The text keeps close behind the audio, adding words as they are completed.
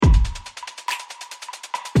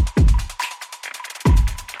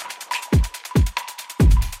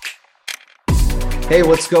Hey,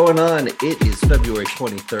 what's going on? It is February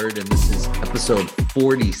 23rd, and this is episode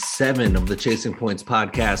 47 of the Chasing Points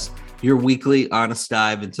podcast, your weekly honest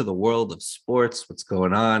dive into the world of sports. What's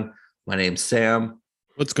going on? My name's Sam.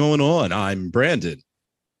 What's going on? I'm Brandon.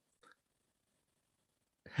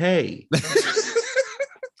 Hey.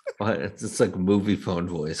 It's like a movie phone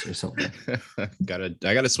voice or something. I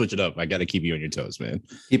gotta switch it up. I gotta keep you on your toes, man.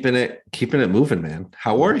 Keeping it moving, man.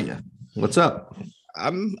 How are you? What's up?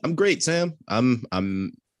 I'm great, Sam. I'm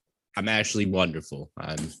actually wonderful.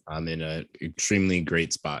 I'm in an extremely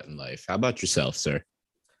great spot in life. How about yourself, sir?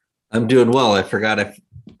 I'm doing well. I forgot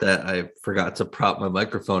to prop my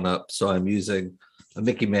microphone up, so I'm using a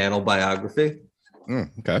Mickey Mantle biography.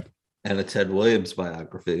 Okay. And a Ted Williams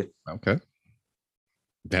biography. Okay.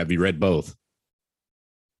 Have you read both?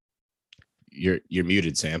 You're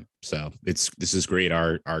muted, Sam. So this is great.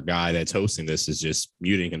 Our guy that's hosting this is just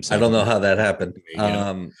muting himself. I don't know how that happened.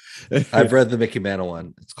 I've read the Mickey Mantle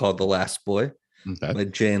one. It's called The Last Boy by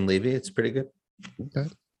Jane Levy. It's pretty good. Okay.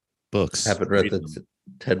 Books. I haven't read the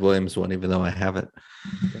Ted Williams one, even though I haven't.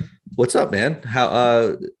 Okay. What's up, man?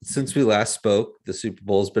 How since we last spoke, the Super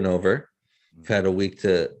Bowl's been over. We've had a week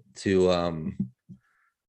to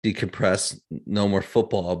decompress. No more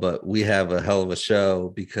football, but we have a hell of a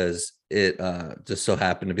show because it just so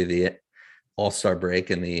happened to be the All-Star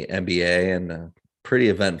break in the NBA, and a pretty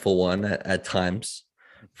eventful one at times.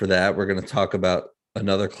 For that, we're going to talk about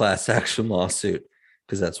another class action lawsuit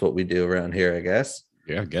because that's what we do around here, I guess.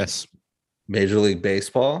 Yeah, I guess. Major League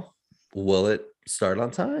Baseball, will it start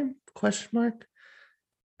on time? Question mark.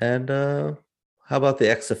 And how about the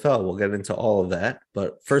XFL? We'll get into all of that,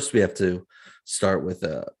 but first we have to start with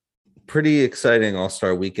a pretty exciting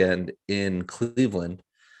All-Star weekend in Cleveland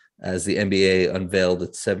as the NBA unveiled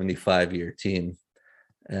its 75-year team.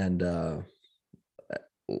 And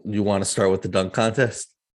you want to start with the dunk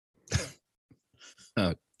contest?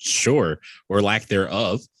 Sure, or lack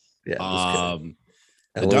thereof. Yeah.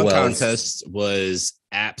 The dunk contest was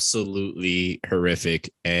absolutely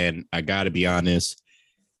horrific, and I got to be honest,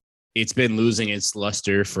 it's been losing its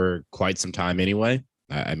luster for quite some time anyway.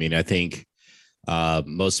 I mean, I think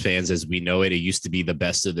most fans, as we know it used to be the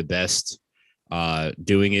best of the best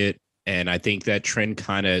doing it. And I think that trend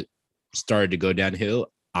kind of started to go downhill,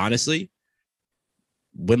 honestly,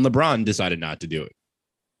 when LeBron decided not to do it.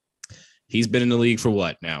 He's been in the league for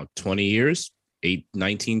what now? 20 years, 20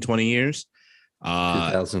 years.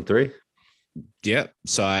 2003. Yeah.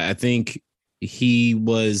 So I think he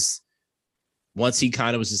was, once he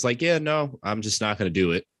kind of was just like, yeah, no, I'm just not going to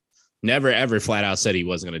do it. Never, ever flat out said he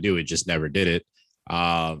wasn't going to do it. Just never did it.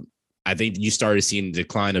 I think you started seeing the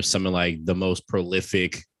decline of some of like the most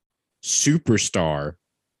prolific superstar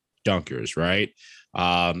dunkers, right?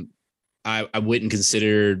 I wouldn't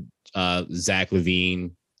consider Zach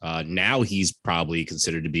LaVine. Now he's probably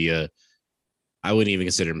considered to be I wouldn't even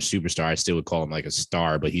consider him a superstar. I still would call him like a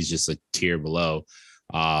star, but he's just a tier below.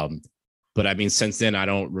 But I mean, since then, I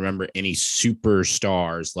don't remember any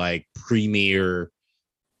superstars like premier.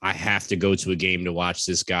 I have to go to a game to watch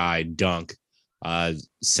this guy dunk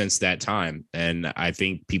since that time. And I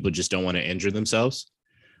think people just don't want to injure themselves.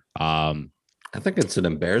 I think it's an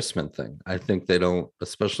embarrassment thing. I think they don't,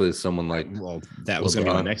 especially someone like. Well, that was going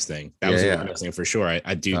to be the next thing. That was the next thing for sure.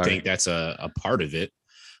 I do think that's a part of it.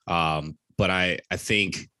 But I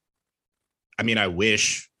think, I mean, I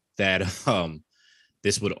wish that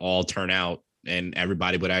this would all turn out and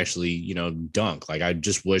everybody would actually, dunk. Like, I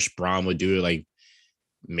just wish Bron would do it like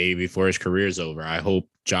maybe before his career is over. I hope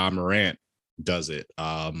Ja Morant does it.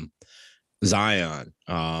 Zion.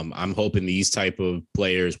 I'm hoping these type of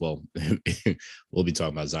players, well, we'll be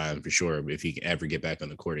talking about Zion for sure if he can ever get back on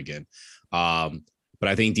the court again. But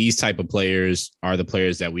I think these type of players are the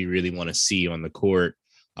players that we really want to see on the court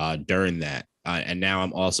during that. And now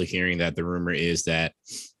I'm also hearing that the rumor is that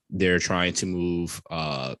they're trying to move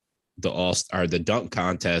the dunk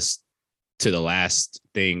contest to the last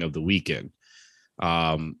thing of the weekend,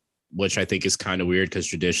 which I think is kind of weird because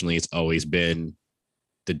traditionally it's always been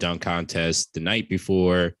the dunk contest the night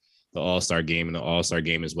before the All-Star game, and the All-Star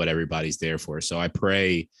game is what everybody's there for. So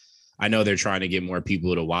I know they're trying to get more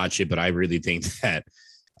people to watch it, but I really think that,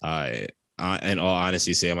 in all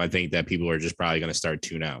honesty, Sam, I think that people are just probably going to start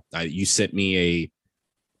tune out. You sent me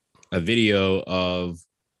a video of,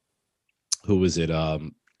 who was it?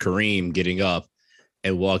 Kareem getting up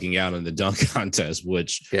and walking out in the dunk contest,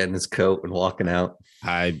 which getting his coat and walking out.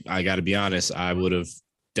 I got to be honest, I would have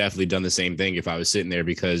definitely done the same thing if I was sitting there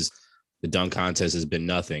because the dunk contest has been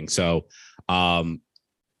nothing. So,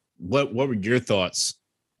 what were your thoughts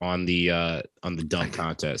on the dunk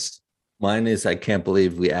contest? Mine is I can't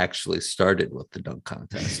believe we actually started with the dunk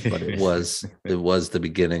contest, but it was the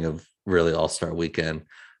beginning of really All-Star weekend.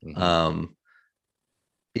 Mhm. Um,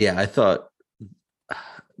 yeah, I thought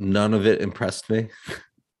none of it impressed me.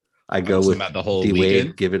 I I'm go talking with about the whole D Wade,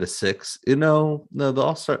 weekend. give it a 6. No, the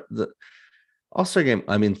All-Star game.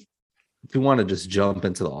 I mean, if you want to just jump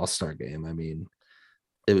into the All-Star game, I mean,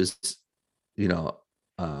 it was, you know,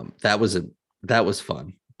 that was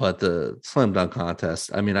fun. But the slam dunk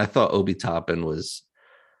contest, I mean, I thought Obi Toppin was,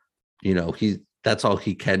 that's all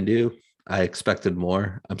he can do. I expected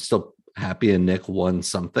more. I'm still happy and Nick won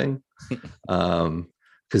something.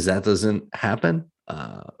 Because that doesn't happen.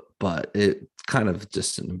 But it kind of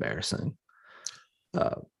just an embarrassing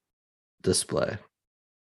uh display.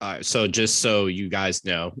 So just so you guys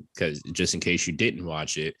know, because just in case you didn't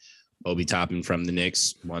watch it, Obi Toppin from the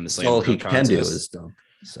Knicks won the It's slam all he dunk can do contest. is dunk.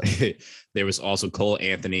 So There was also Cole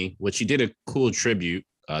Anthony, which he did a cool tribute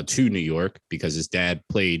to New York because his dad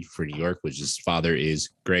played for New York, which his father is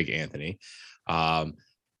Greg Anthony. Um,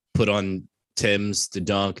 put on Tim's the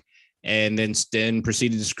dunk, and then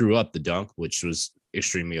proceeded to screw up the dunk, which was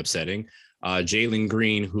extremely upsetting. Jalen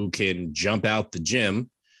Green, who can jump out the gym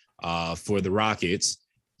for the Rockets,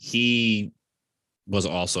 he was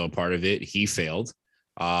also a part of it. He failed.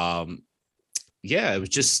 Um, yeah, it was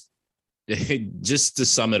just just to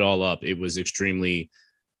sum it all up, it was extremely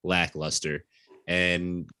lackluster,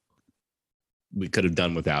 and we could have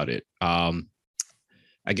done without it.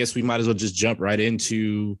 I guess we might as well just jump right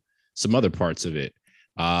into some other parts of it.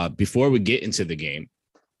 Before we get into the game,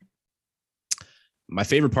 my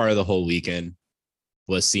favorite part of the whole weekend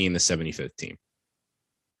was seeing the 75th team.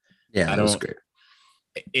 yeah, I it was don't, great.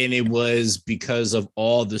 and it was because of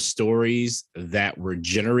all the stories that were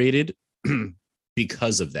generated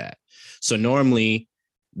because of that. So normally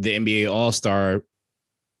the NBA All-Star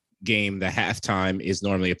game, the halftime is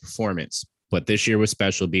normally a performance, but this year was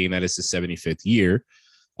special being that it's the 75th year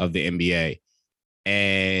of the NBA,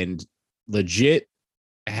 and legit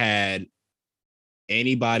had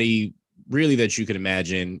anybody really that you could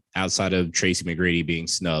imagine outside of Tracy McGrady being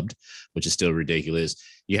snubbed, which is still ridiculous.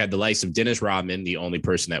 You had the likes of Dennis Rodman, the only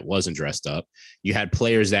person that wasn't dressed up. You had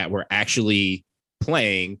players that were actually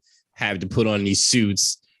playing, have to put on these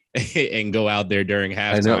suits and go out there during I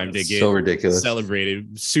know halftime to it's get so ridiculous.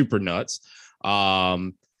 celebrated, super nuts.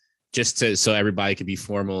 Just to so everybody could be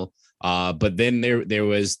formal. But then there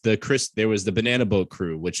was the Banana Boat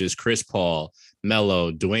crew, which is Chris Paul,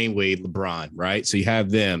 Melo, Dwayne Wade, LeBron, right? So you have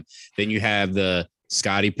them. Then you have the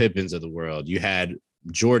Scottie Pippins of the world. You had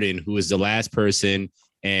Jordan, who was the last person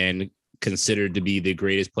and considered to be the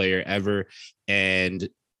greatest player ever. And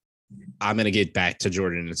I'm going to get back to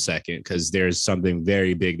Jordan in a second because there's something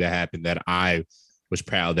very big that happened that I was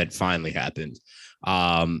proud that finally happened.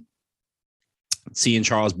 Seeing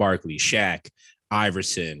Charles Barkley, Shaq,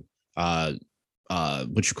 Iverson, the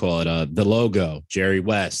logo, Jerry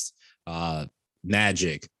West,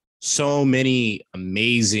 Magic, so many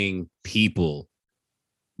amazing people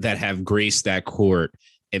that have graced that court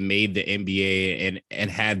and made the NBA and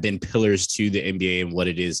have been pillars to the NBA and what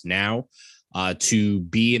it is now. To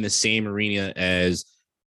be in the same arena as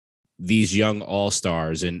these young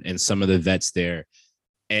all-stars and some of the vets there,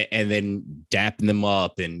 and then dapping them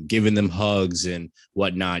up and giving them hugs and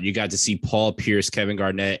whatnot. You got to see Paul Pierce, Kevin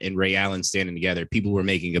Garnett, and Ray Allen standing together. People were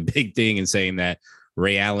making a big thing and saying that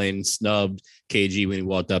Ray Allen snubbed KG when he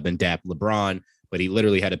walked up and dapped LeBron, but he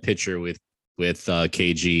literally had a picture with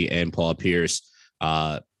KG and Paul Pierce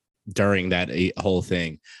during that whole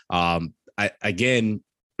thing. Again,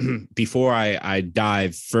 before I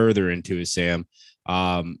dive further into it, Sam,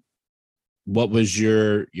 what was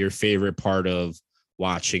your favorite part of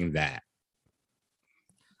watching that?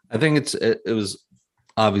 I think it was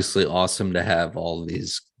obviously awesome to have all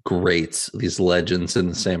these greats, these legends in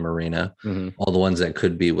the same arena, all the ones that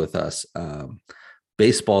could be with us.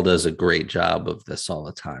 Baseball does a great job of this all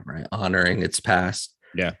the time, right? Honoring its past.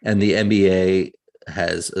 Yeah. And the NBA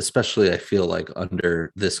has, especially I feel like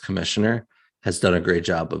under this commissioner, has done a great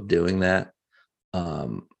job of doing that.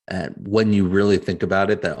 And when you really think about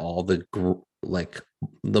it, that all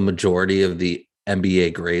the majority of the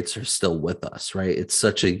NBA greats are still with us, right? It's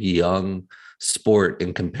such a young sport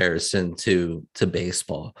in comparison to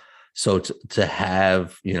baseball. So to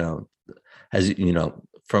have, as you know,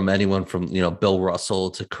 from anyone from, Bill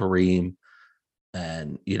Russell to Kareem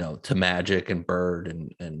and, to Magic and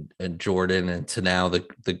Bird and Jordan and to now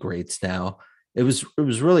the greats now, it was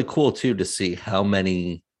really cool too to see how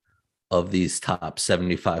many of these top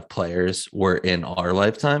 75 players were in our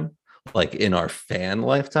lifetime, like in our fan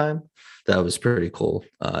lifetime. That was pretty cool.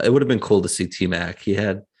 It would have been cool to see T-Mac. He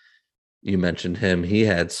had, you mentioned him. He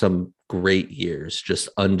had some great years, just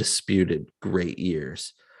undisputed great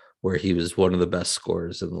years, where he was one of the best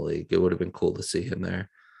scorers in the league. It would have been cool to see him there.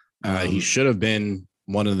 He should have been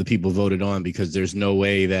one of the people voted on, because there's no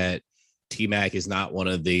way that T-Mac is not one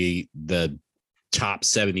of the top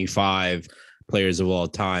 75 players of all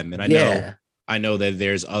time. And I know that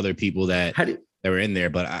there's other people that were in there,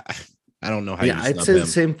 but I don't know how. Yeah, I'd say the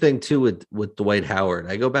same thing too with Dwight Howard.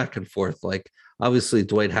 I go back and forth. Like, obviously,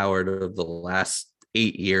 Dwight Howard of the last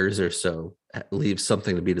 8 years or so leaves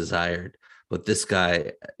something to be desired. But this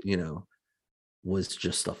guy, was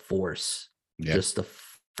just a force, just a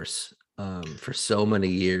force for so many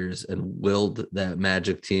years, and willed that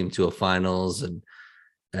Magic team to a finals, and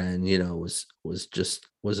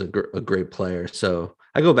was a great player. So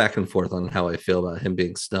I go back and forth on how I feel about him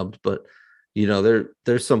being snubbed, but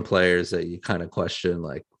there's some players that you kind of question,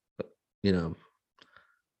 like,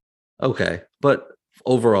 okay, but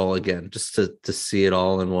overall, again, just to see it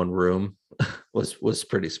all in one room was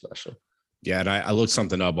pretty special. Yeah, and I looked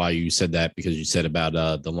something up while you said that, because you said about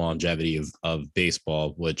the longevity of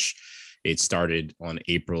baseball, which it started on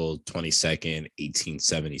April 22nd,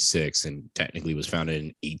 1876, and technically was founded in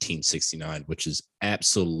 1869, which is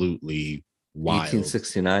absolutely wild.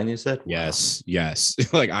 1869, you said? Yes, wow. Yes.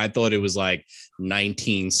 Like, I thought it was like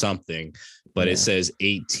 19 something, but it says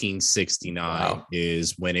 1869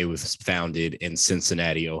 is when it was founded in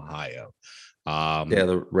Cincinnati, Ohio.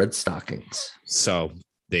 The Red Stockings. So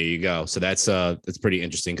there you go. So that's pretty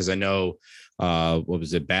interesting, because I know what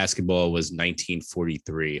was it? Basketball was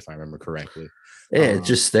 1943, if I remember correctly. Yeah, it's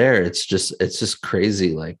just there. It's just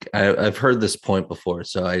crazy. Like, I've heard this point before,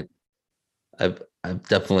 so I've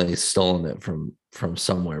definitely stolen it from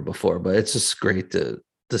somewhere before, but it's just great to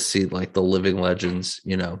see, like, the living legends,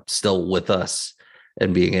 still with us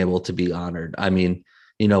and being able to be honored. I mean,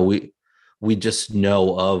 we just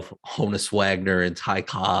know of Honus Wagner and Ty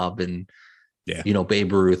Cobb and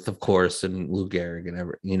Babe Ruth, of course, and Lou Gehrig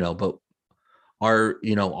and but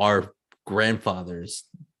our grandfathers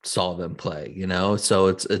saw them play, so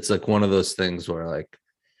it's like one of those things where, like,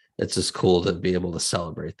 it's just cool to be able to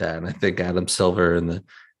celebrate that. And I think Adam Silver and the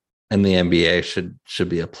NBA should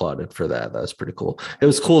be applauded for that. That was pretty cool. It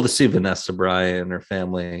was cool to see Vanessa Bryant and her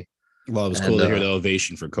family. Well, it was cool to hear the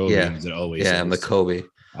ovation for Kobe. As it always is. And the Kobe.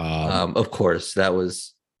 Of course, that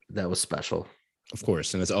was special. Of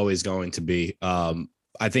course, and it's always going to be.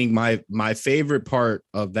 I think my favorite part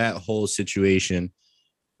of that whole situation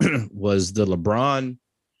was the LeBron,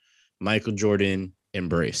 Michael Jordan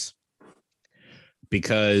embrace,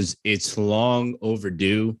 because it's long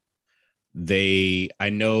overdue. I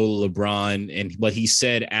know LeBron, and what he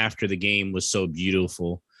said after the game was so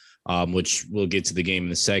beautiful, which we'll get to the game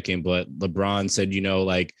in a second. But LeBron said,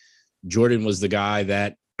 like, Jordan was the guy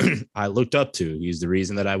that I looked up to. He's the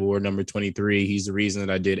reason that I wore number 23. He's the reason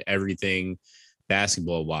that I did everything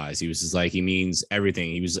basketball wise. He was just like, he means everything.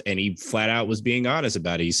 He flat out was being honest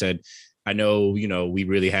about it. He said, I know, we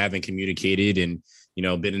really haven't communicated and,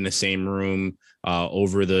 been in the same room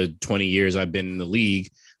over the 20 years I've been in the league.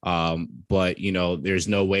 But, there's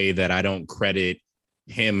no way that I don't credit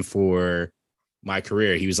him for my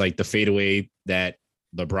career. He was like, the fadeaway that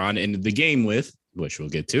LeBron ended the game with, which we'll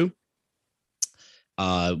get to,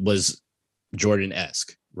 was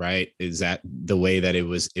Jordan-esque, right? Is that the way that it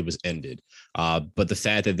was ended? But the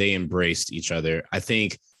fact that they embraced each other, I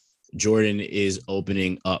think Jordan is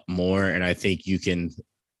opening up more. And I think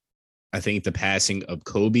the passing of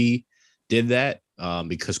Kobe did that,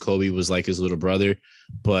 because Kobe was like his little brother,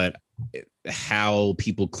 but how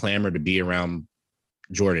people clamor to be around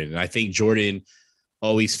Jordan. And I think Jordan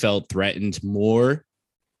always felt threatened more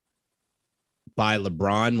by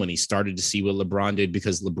LeBron when he started to see what LeBron did,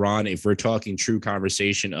 because LeBron, if we're talking true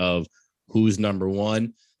conversation of who's number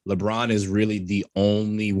one, LeBron is really the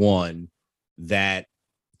only one that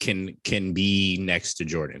can be next to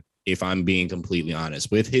Jordan, if I'm being completely honest.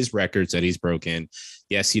 With his records that he's broken,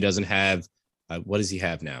 yes, he doesn't have what does he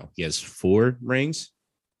have now? He has 4 rings.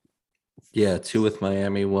 Yeah, 2 with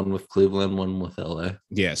Miami, 1 with Cleveland, 1 with LA.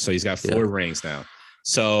 Yeah, so he's got 4 rings now.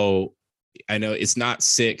 So I know it's not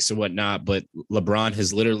 6 or whatnot, but LeBron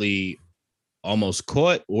has literally almost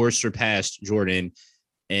caught or surpassed Jordan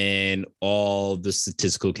in all the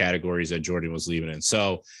statistical categories that Jordan was leaving in.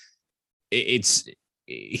 So he's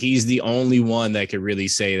the only one that could really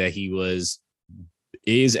say that he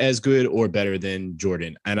is as good or better than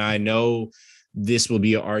Jordan. And I know this will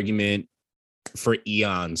be an argument for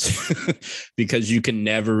eons because you can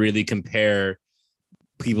never really compare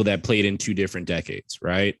people that played in 2 different decades,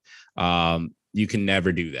 right? You can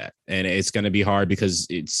never do that. And it's going to be hard because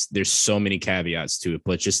there's so many caveats to it,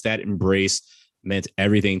 but just that embrace meant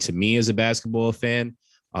everything to me as a basketball fan.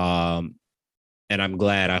 And I'm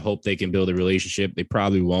glad. I hope they can build a relationship. They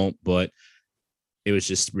probably won't, but it was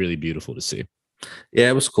just really beautiful to see. Yeah,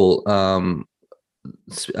 it was cool.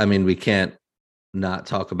 I mean, we can't not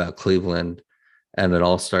talk about Cleveland and an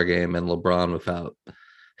All-Star game and LeBron without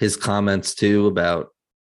his comments too about,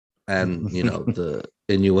 and the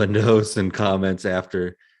innuendos and comments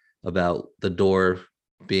after about the door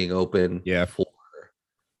being open Yeah. for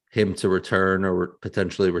him to return or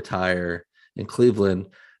potentially retire in Cleveland.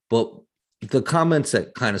 But the comments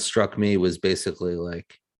that kind of struck me was basically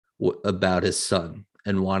like about his son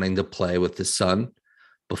and wanting to play with his son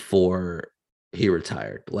before he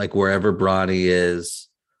retired. Like wherever Bronny is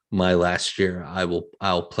my last year,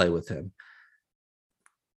 I'll play with him.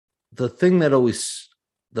 The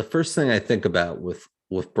first thing I think about with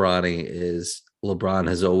Bronny is LeBron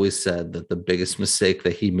has always said that the biggest mistake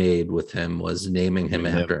that he made with him was naming him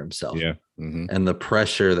after himself. Yeah. And the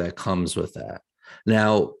pressure that comes with that.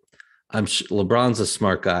 Now, LeBron's a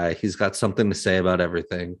smart guy. He's got something to say about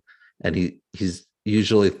everything, and he's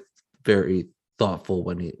usually very thoughtful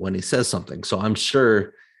when he says something. So I'm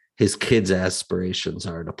sure his kids' aspirations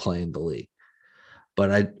are to play in the league.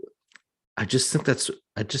 But I just think it's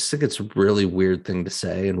a really weird thing to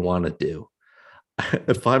say and want to do.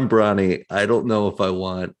 If I'm Bronny, I don't know if I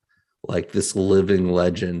want like this living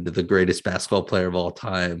legend, the greatest basketball player of all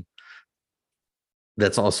time.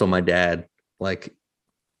 That's also my dad, like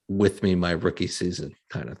with me my rookie season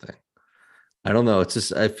kind of thing. I don't know. It's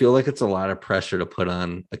just, I feel like it's a lot of pressure to put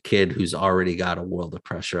on a kid who's already got a world of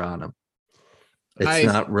pressure on him. It's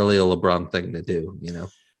not really a LeBron thing to do,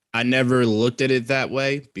 I never looked at it that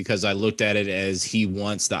way because I looked at it as he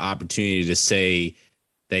wants the opportunity to say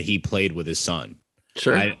that he played with his son.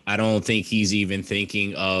 Sure. I don't think he's even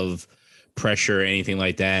thinking of pressure or anything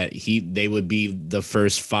like that. They would be the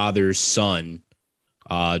first father-son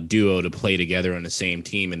duo to play together on the same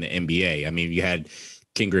team in the NBA. I mean, you had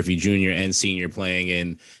King Griffey Jr. and Sr. playing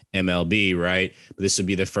in MLB, right? But this would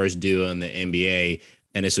be the first duo in the NBA,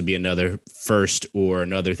 and this would be another first or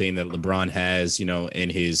another thing that LeBron has, in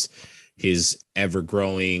his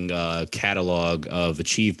ever-growing catalog of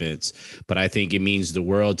achievements. But I think it means the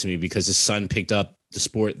world to me because his son picked up the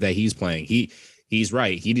sport that he's playing. He's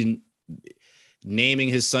right. He didn't naming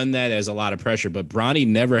his son that as a lot of pressure, but Bronny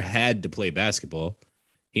never had to play basketball.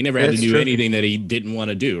 He never had to do anything that he didn't want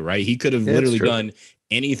to do, right? He could have literally done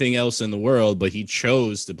anything else in the world, but he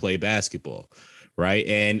chose to play basketball, right?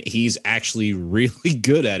 And he's actually really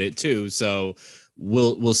good at it too. So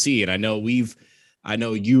we'll see. And I know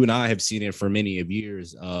you and I have seen it for many of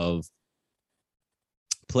years of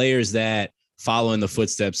players that follow in the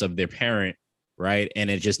footsteps of their parent, right? And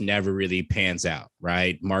it just never really pans out,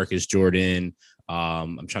 right? Marcus Jordan.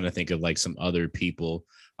 I'm trying to think of like some other people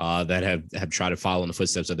that have tried to follow in the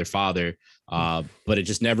footsteps of their father, but it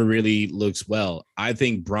just never really looks well. I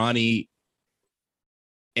think Bronny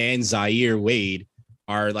and Zaire Wade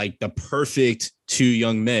are like the perfect two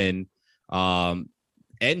young men,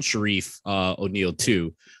 and Sharif O'Neal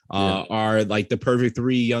too, are like the perfect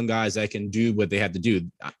three young guys that can do what they have to do.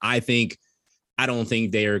 I don't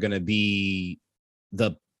think they are going to be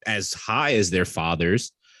as high as their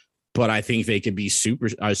fathers, but I think they could be super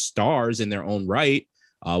stars in their own right.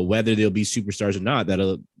 Whether they'll be superstars or not,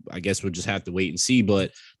 I guess we'll just have to wait and see.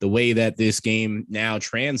 But the way that this game now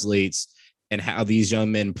translates and how these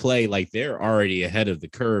young men play, like they're already ahead of the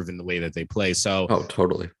curve in the way that they play. So,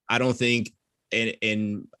 totally. I don't think,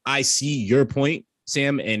 and I see your point,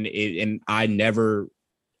 Sam, and I never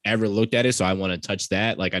ever looked at it, so I want to touch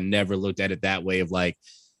that. Like I never looked at it that way of like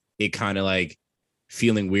it kind of like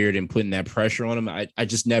feeling weird and putting that pressure on him. I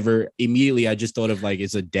just never immediately I just thought of like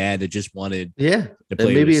it's a dad that just wanted to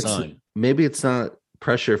play with his son. Maybe it's not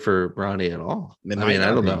pressure for Bronny at all. I mean, I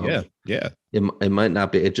don't know. Yeah. It might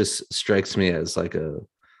not be. It just strikes me as like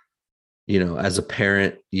as a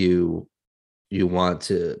parent, you want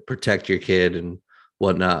to protect your kid and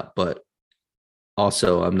whatnot, but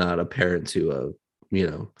also I'm not a parent to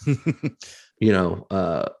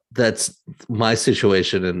that's my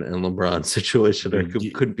situation and LeBron's situation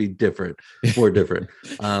could be more different.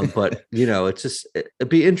 But it's just, it'd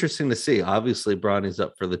be interesting to see. Obviously Bronny's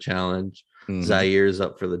up for the challenge. Mm-hmm. Zaire's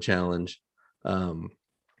up for the challenge. They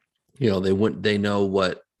know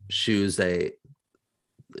what shoes they,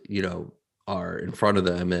 are in front of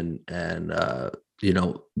them and they're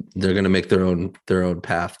going to make their own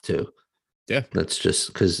path too. Yeah. That's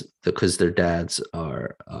just because their dads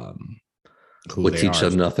are, would teach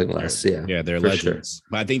them nothing less. They're legends. Sure.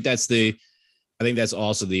 But I think that's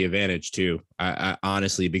also the advantage too. I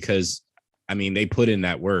honestly, because I mean, they put in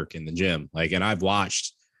that work in the gym, like, and I've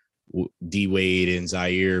watched D Wade and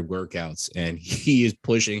Zaire workouts, and he is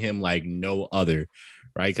pushing him like no other,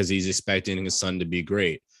 right? Because he's expecting his son to be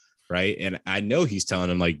great, right? And I know he's telling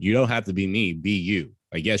him, like, you don't have to be me, be you.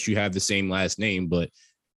 Like, yes, you have the same last name, but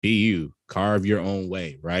be you, carve your own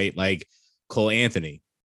way, right? Like Cole Anthony.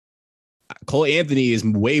 Cole Anthony is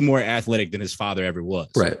way more athletic than his father ever was.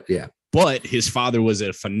 Right. Yeah. But his father was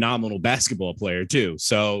a phenomenal basketball player too.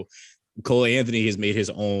 So Cole Anthony has made his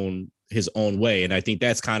own way. And I think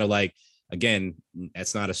that's kind of like, again,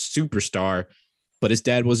 that's not a superstar, but his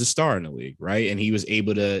dad was a star in the league, right? And he was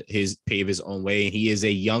able to pave his own way. And he is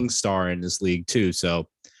a young star in this league too. So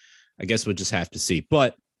I guess we'll just have to see.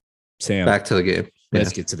 But Sam, back to the game.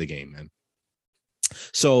 Let's get to the game, man.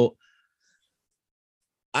 So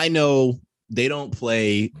I know they don't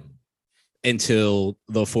play until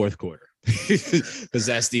the fourth quarter because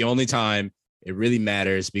that's the only time it really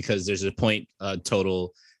matters, because there's a point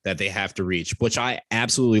total that they have to reach, which I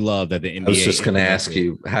absolutely love that the NBA. I was just going to ask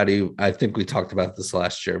you, how do you, I think we talked about this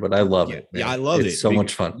last year, but I love it. Man. Yeah, I love it. It's so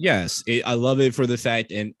much fun. Yes. I love it for the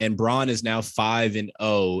fact, and Bron is now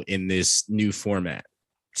 5-0 in this new format.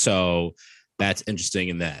 So that's interesting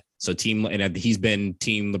in that. So and he's been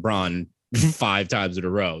team LeBron 5 times in a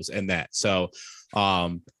row and that. So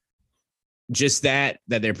just that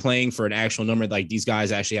they're playing for an actual number, like these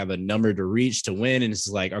guys actually have a number to reach to win. And it's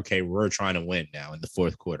like, okay, we're trying to win now in the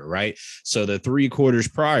fourth quarter, right? So the 3 quarters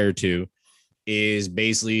prior to is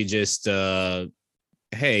basically just, hey,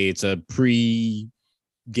 it's a pre-game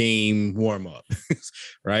warm-up,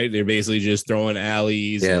 right? They're basically just throwing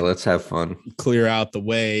alleys. Yeah, let's have fun. Clear out the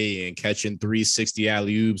way and catching 360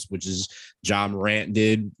 alley-oops, which is John Morant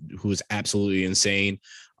did, who is absolutely insane.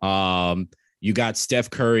 You got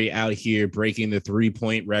Steph Curry out here breaking the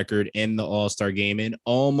 3-point record in the All-Star game and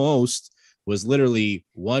almost was literally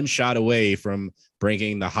 1 shot away from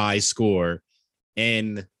breaking the high score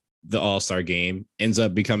in the All-Star game. Ends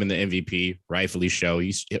up becoming the MVP, rightfully so.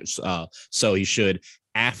 So he should,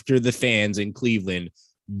 after the fans in Cleveland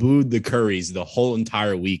booed the Currys the whole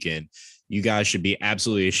entire weekend. You guys should be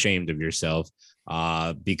absolutely ashamed of yourself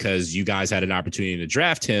because you guys had an opportunity to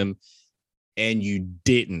draft him and you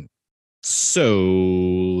didn't.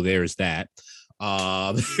 So there's that.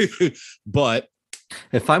 But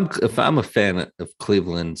if I'm a fan of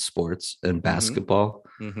Cleveland sports and basketball,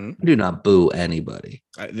 I do not boo anybody.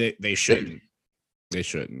 They shouldn't. They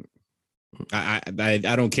shouldn't.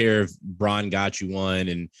 I don't care if Bron got you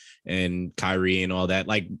one and Kyrie and all that.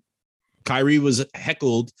 Like Kyrie was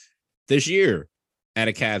heckled this year at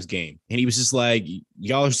a Cavs game, and he was just like,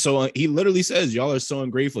 y'all are so. He literally says, y'all are so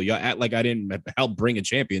ungrateful. Y'all act like I didn't help bring a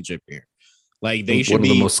championship here. Like they should be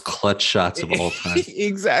one of the most clutch shots of all time.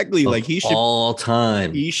 Exactly. Like he should all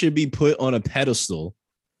time. He should be put on a pedestal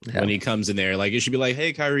when he comes in there. Like it should be like,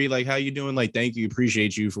 hey, Kyrie, like how you doing? Like, thank you,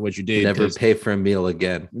 appreciate you for what you did. Never pay for a meal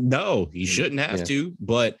again. No, he shouldn't have to.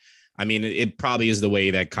 But I mean, it probably is the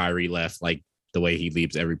way that Kyrie left. Like the way he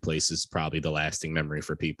leaves every place is probably the lasting memory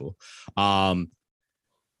for people.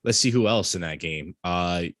 Let's see who else in that game.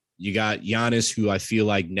 You got Giannis, who I feel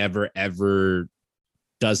like never ever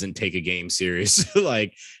doesn't take a game serious.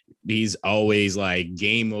 Like he's always like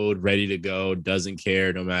game mode, ready to go, doesn't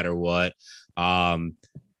care no matter what.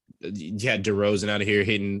 You had DeRozan out of here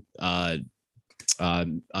hitting what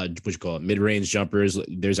you call it, mid-range jumpers.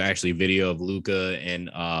 There's actually a video of Luka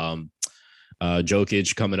and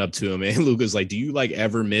Jokic coming up to him, and Luka's like, do you like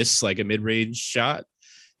ever miss like a mid-range shot?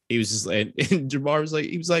 He was just like, and Jamar was like,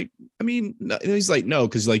 he was like, I mean, no. He's like, no,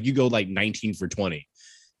 because like you go like 19 for 20.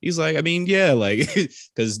 He's like, I mean, yeah, like,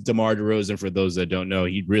 because DeMar DeRozan, for those that don't know,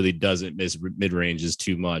 he really doesn't miss mid-ranges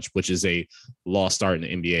too much, which is a lost art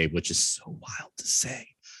in the NBA, which is so wild to say.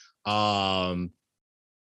 But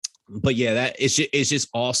yeah, that it's just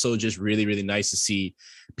also just really, really nice to see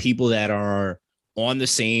people that are on the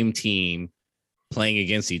same team playing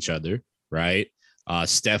against each other, right?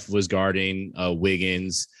 Steph was guarding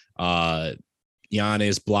Wiggins.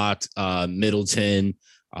 Giannis blocked Middleton.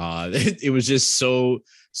 It was just so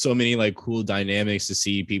many like cool dynamics to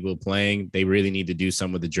see people playing. They really need to do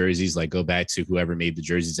some with the jerseys, like go back to whoever made the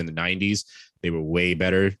jerseys in the 90s. They were way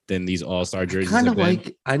better than these all-star jerseys. Kind of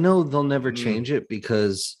like, I know they'll never change it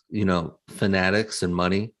because, fanatics and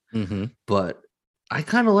money, but I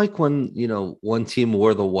kind of like when, one team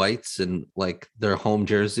wore the whites and like their home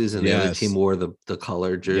jerseys and the other team wore the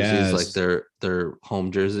colored jerseys, like their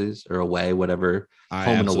home jerseys or away, whatever,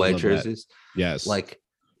 home and away jerseys. That. Yes. Like,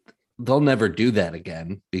 they'll never do that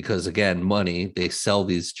again because, again, money. They sell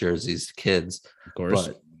these jerseys to kids, of course.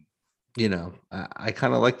 But I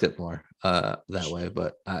kind of liked it more that way.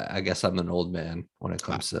 But I guess I'm an old man when it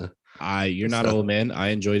comes to You're not So, old, man. I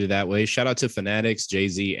enjoyed it that way. Shout out to Fanatics,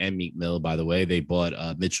 Jay-Z, and Meek Mill, by the way. They bought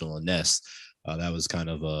Mitchell and Ness. That was kind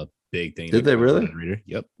of a big thing did that they caused really? moderator.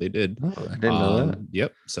 Yep, they did. Oh, I didn't know that.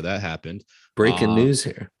 Yep. So that happened. Breaking news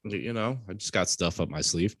here. I just got stuff up my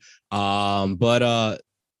sleeve. But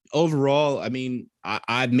overall, I mean,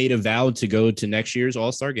 I've made a vow to go to next year's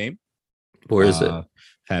All-Star game. Where is it?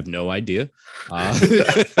 Have no idea. Have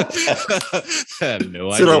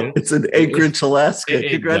no idea. It's in Anchorage, Alaska.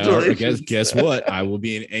 Congratulations. Guess what? I will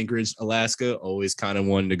be in Anchorage, Alaska. Always kind of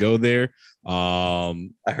wanted to go there. I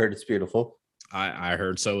heard it's beautiful. I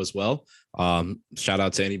heard so as well. Shout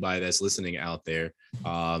out to anybody that's listening out there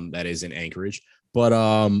that is in Anchorage. But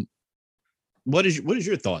what is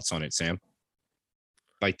your thoughts on it, Sam?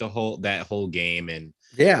 Like that whole game. And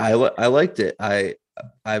yeah, I liked it.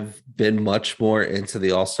 I've been much more into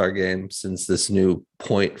the All-Star game since this new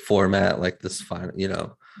point format, like this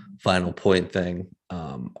final point thing.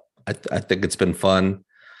 I think it's been fun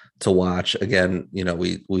to watch. Again,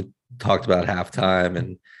 we talked about halftime,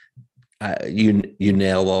 and you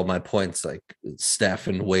nailed all my points, like Steph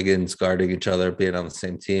and Wiggins guarding each other, being on the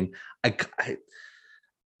same team.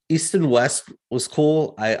 East and West was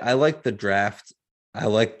cool. I like the draft. I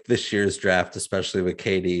like this year's draft, especially with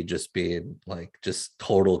KD just being like just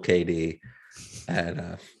total KD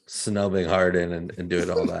and snubbing Harden and doing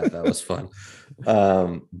all that. That was fun.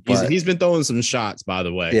 He's been throwing some shots, by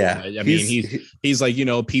the way. Yeah. I mean, he's like,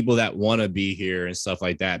 people that want to be here and stuff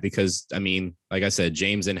like that, because I mean, like I said,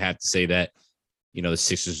 James didn't have to say that, the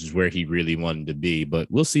Sixers is where he really wanted to be, but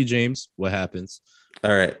we'll see, James, what happens.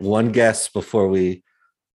 All right. One guess before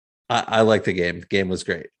I like the game. The game was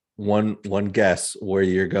great. One guess where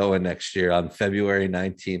you're going next year on February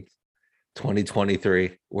 19th,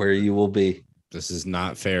 2023, where you will be. This is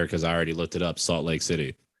not fair because I already looked it up. Salt Lake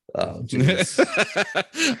City. Oh, geez.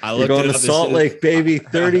 You're going to Salt Lake, baby.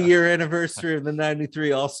 30-year anniversary of the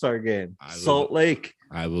 93 All-Star game. Salt Lake.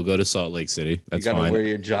 I will go to Salt Lake City. That's fine. You got to wear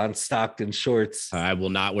your John Stockton shorts. I will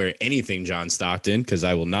not wear anything John Stockton because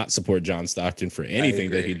I will not support John Stockton for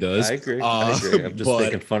anything that he does. I agree. I'm just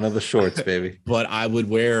making fun of the shorts, baby. But I would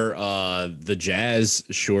wear the Jazz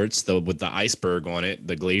shorts, though, with the iceberg on it,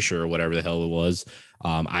 the glacier or whatever the hell it was.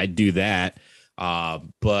 I'd do that.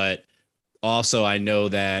 But also, I know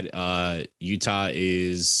that Utah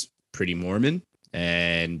is pretty Mormon,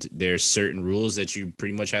 and there's certain rules that you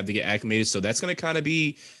pretty much have to get acclimated. So that's going to kind of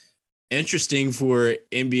be interesting for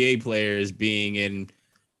NBA players being in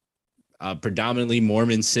a predominantly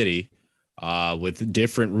Mormon city with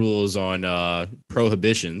different rules on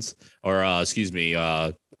prohibitions or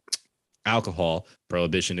alcohol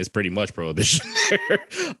prohibition is pretty much prohibition.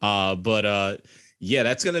 But yeah,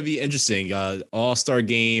 that's going to be interesting. All-Star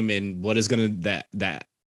game, and what is going to that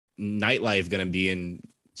nightlife going to be in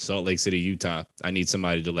Salt Lake City, Utah. I need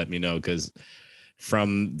somebody to let me know, because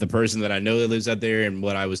from the person that I know that lives out there and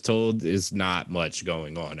what I was told is not much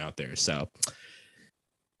going on out there. So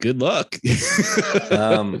good luck.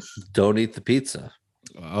 Don't eat the pizza.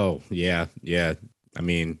 Oh, yeah. Yeah. I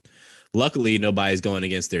mean, luckily nobody's going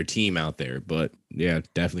against their team out there, but yeah,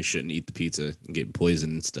 definitely shouldn't eat the pizza and get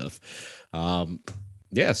poisoned and stuff.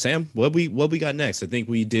 Yeah, Sam, what we got next? I think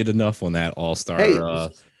we did enough on that All-Star. Hey,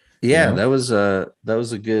 yeah, that was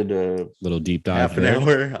a good little deep dive. Half an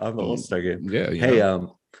hour on the All-Star game. Yeah. Hey,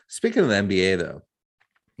 speaking of the NBA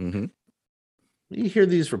though, you hear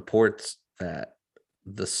these reports that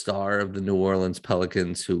the star of the New Orleans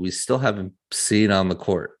Pelicans, who we still haven't seen on the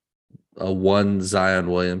court, one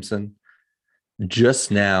Zion Williamson,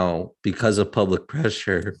 just now, because of public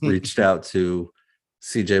pressure, reached out to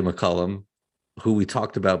CJ McCollum, who we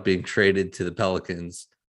talked about being traded to the Pelicans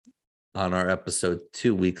on our episode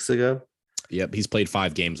 2 weeks ago. Yep, he's played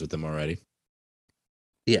 5 games with them already.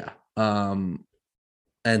 Yeah. And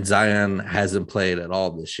Zion hasn't played at all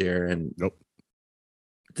this year. And nope.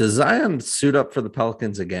 Does Zion suit up for the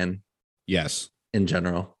Pelicans again? Yes. In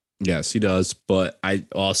general? Yes, he does. But I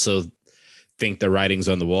also think the writing's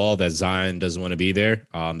on the wall that Zion doesn't want to be there.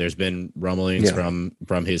 There's been rumblings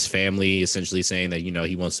from his family essentially saying that,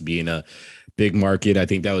 he wants to be in a big market. I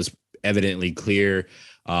think that was evidently clear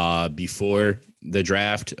before the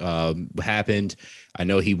draft happened. I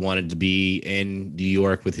know he wanted to be in New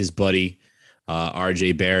York with his buddy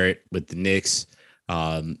RJ Barrett with the Knicks.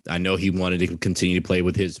 I know he wanted to continue to play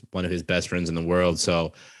with one of his best friends in the world.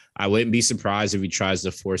 So I wouldn't be surprised if he tries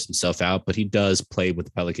to force himself out, but he does play with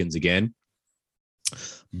the Pelicans again.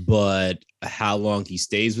 But how long he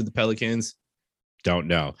stays with the Pelicans, don't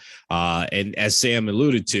know. And as Sam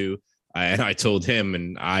alluded to, and I told him,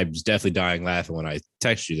 and I was definitely dying laughing when I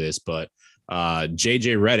texted you this, but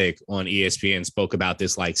JJ Redick on ESPN spoke about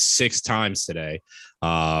this like 6 times today,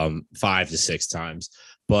 5 to 6 times.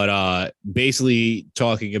 But basically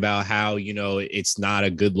talking about how, it's not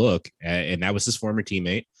a good look. And that was his former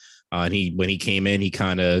teammate. And when he came in, he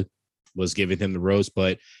kind of was giving him the roast.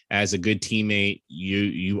 But as a good teammate,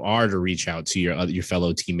 you are to reach out to your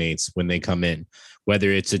fellow teammates when they come in,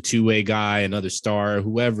 whether it's a two-way guy, another star,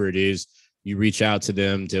 whoever it is. You reach out to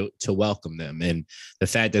them to welcome them. And the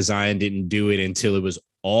fact that Zion didn't do it until it was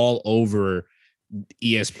all over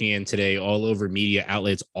ESPN today, all over media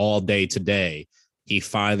outlets all day today, he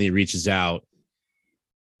finally reaches out,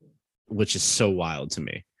 which is so wild to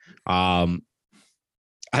me. I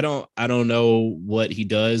don't know what he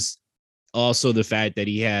does. Also, the fact that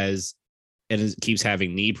he has and keeps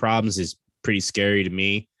having knee problems is pretty scary to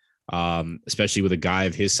me, especially with a guy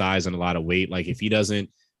of his size and a lot of weight. Like if he doesn't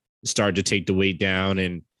start to take the weight down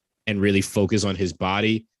and really focus on his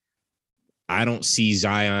body, I don't see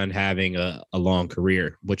Zion having a long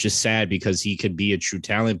career, which is sad because he could be a true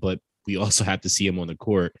talent, but we also have to see him on the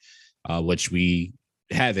court, which we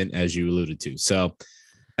haven't, as you alluded to. So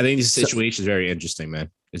I think this situation is very interesting, man.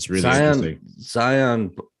 It's really interesting.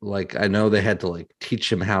 Zion, like I know they had to like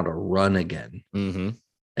teach him how to run again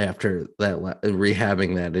after that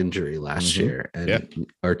rehabbing that injury last year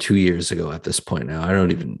or 2 years ago at this point now. I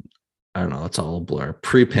don't know. It's all a blur.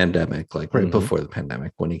 Pre-pandemic, like right before the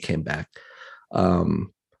pandemic when he came back.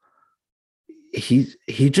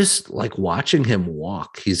 He just like watching him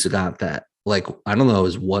walk. He's got that like, I don't know,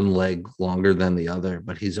 his one leg longer than the other,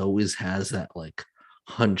 but he's always has that like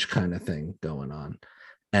hunch kind of thing going on.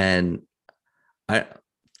 And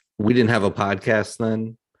we didn't have a podcast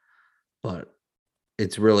then, but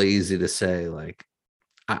it's really easy to say like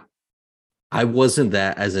I wasn't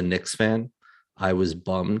that as a Knicks fan. I was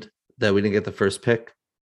bummed that we didn't get the first pick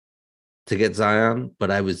to get Zion, but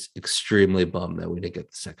I was extremely bummed that we didn't get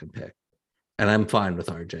the second pick. And I'm fine with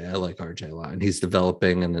RJ. I like RJ a lot, and he's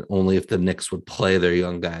developing. And only if the Knicks would play their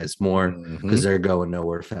young guys more, because they're going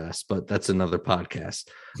nowhere fast. But that's another podcast.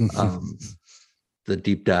 The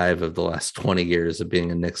deep dive of the last 20 years of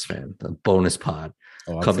being a Knicks fan, the bonus pod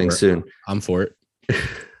coming soon. I'm for it.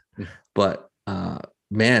 But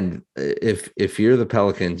man, if you're the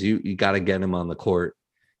Pelicans, you got to get him on the court.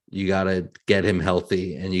 You got to get him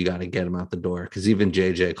healthy, and you got to get him out the door. Because even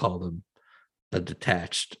JJ called him a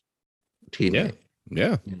detached teammate.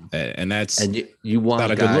 Yeah. And that's you want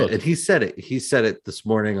not a a good look. And he said it this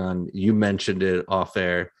morning on, you mentioned it off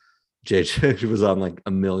air. JJ was on like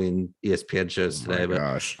a million ESPN shows today,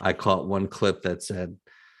 but I caught one clip that said,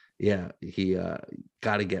 yeah, he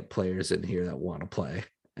got to get players in here that want to play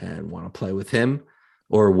and want to play with him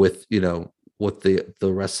or with, with the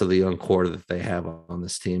rest of the young core that they have on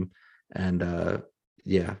this team. And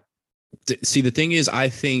see, the thing is, I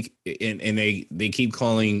think, and they keep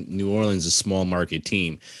calling New Orleans a small market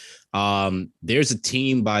team. There's a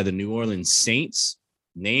team by the New Orleans Saints,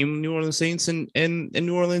 named New Orleans Saints in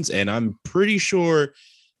New Orleans, and I'm pretty sure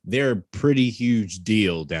they're a pretty huge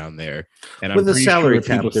deal down there. And with I'm pretty salary sure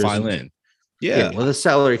cap, people file in. Yeah, with a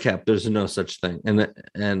salary cap, there's no such thing. And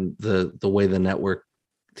the way the network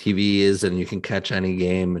TV is, and you can catch any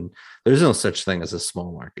game, and there's no such thing as a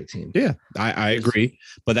small market team. Yeah, I agree.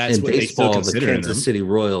 But that's in what baseball, they still consider the Kansas City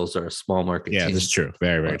Royals are a small market team. Yeah, that's true.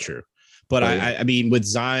 Very, very true. But I mean, with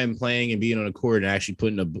Zion playing and being on a court and actually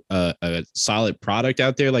putting a solid product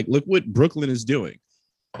out there, like look what Brooklyn is doing.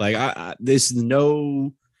 Like this is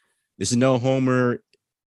no Homer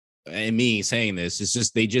and me saying this. It's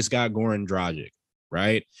just they just got Goran Dragic,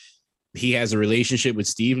 right? He has a relationship with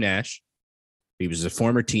Steve Nash. He was a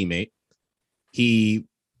former teammate. He's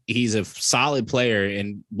a solid player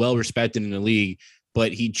and well respected in the league,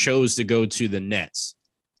 but he chose to go to the Nets,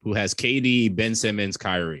 who has KD, Ben Simmons,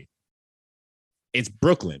 Kyrie. It's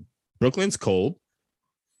Brooklyn. Brooklyn's cold.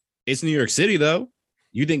 It's New York City, though.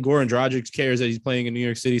 You think Goran Dragic cares that he's playing in New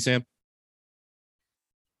York City, Sam?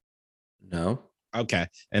 No. Okay.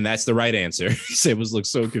 And that's the right answer. Sam looks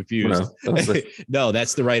so confused. No,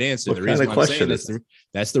 that's the right answer. The reason I'm saying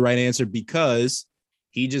that's the right answer because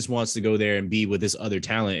he just wants to go there and be with this other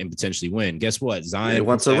talent and potentially win. Guess what? Zion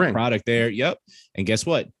wants a ring. Product there. Yep. And guess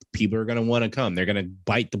what? People are going to want to come. They're going to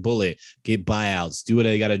bite the bullet, get buyouts, do what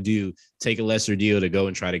they got to do, take a lesser deal to go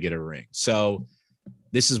and try to get a ring. So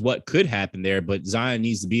this is what could happen there, but Zion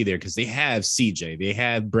needs to be there because they have CJ, they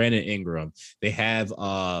have Brandon Ingram, they have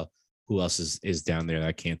who else is down there?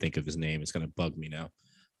 I can't think of his name. It's going to bug me now.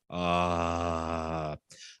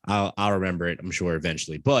 I'll remember it, I'm sure,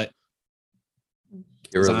 eventually. But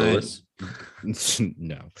Zion,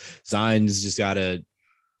 no, Zion's just got to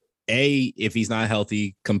if he's not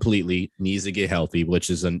healthy completely, needs to get healthy, which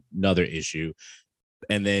is another issue.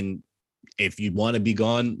 And then if you want to be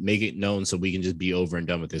gone, make it known so we can just be over and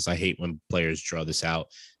done with this. I hate when players draw this out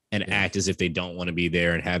and act as if they don't want to be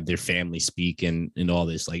there and have their family speak and all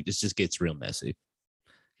this. Like, this just gets real messy.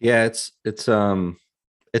 Yeah, it's a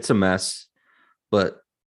mess, but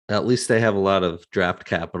at least they have a lot of draft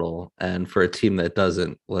capital. And for a team that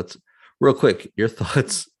doesn't, let's real quick, your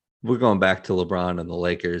thoughts. We're going back to LeBron and the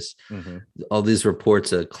Lakers. Mm-hmm. All these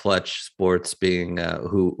reports of Clutch Sports being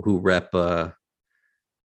who rep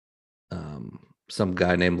some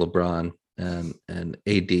guy named LeBron and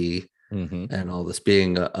AD and all this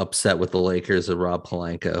being upset with the Lakers and Rob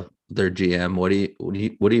Pelinka, their GM. What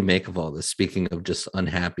do you make of all this? Speaking of just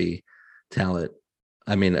unhappy talent,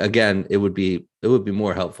 I mean, again, it would be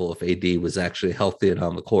more helpful if AD was actually healthy and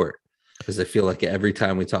on the court, because I feel like every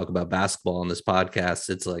time we talk about basketball on this podcast,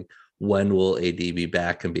 it's like, when will AD be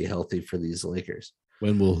back and be healthy for these Lakers?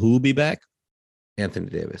 When will who be back? Anthony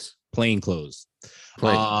Davis. Plain clothes.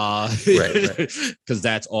 Right. Because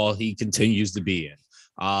that's all he continues to be in.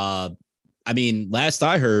 I mean, last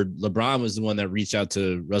I heard, LeBron was the one that reached out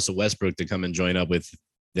to Russell Westbrook to come and join up with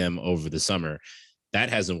them over the summer. That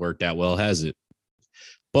hasn't worked out well, has it?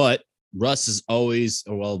 But Russ is always,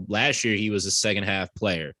 well, last year he was a second half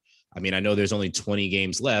player. I mean, I know there's only 20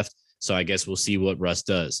 games left, so I guess we'll see what Russ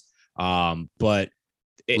does. But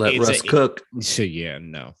let Russ cook. Yeah,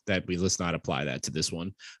 no, let's not apply that to this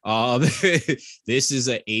one. This is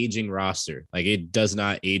an aging roster. Like, it does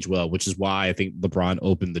not age well, which is why I think LeBron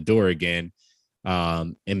opened the door again.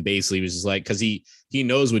 And basically was just like, because he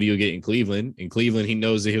knows what he'll get in Cleveland. In Cleveland, he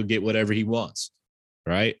knows that he'll get whatever he wants.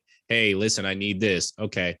 Right? Hey, listen, I need this.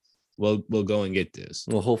 Okay, we'll go and get this.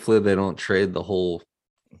 Well, hopefully they don't trade the whole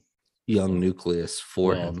young nucleus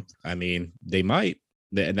for him. I mean, they might.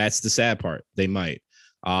 And that's the sad part. They might.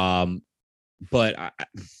 But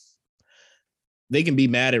they can be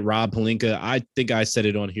mad at Rob Pelinka. I think I said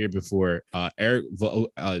it on here before. Eric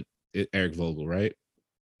Vogel, right?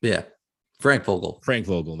 Yeah. Frank Vogel.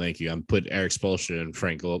 Thank you. I'm putting Eric Spoelstra and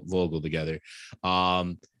Frank Vogel together.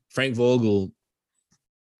 Frank Vogel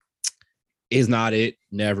is not it.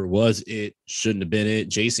 Never was it. Shouldn't have been it.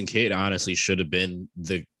 Jason Kidd honestly should have been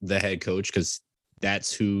the head coach, because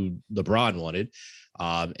that's who LeBron wanted.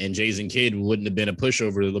 And Jason Kidd wouldn't have been a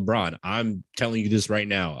pushover to LeBron. I'm telling you this right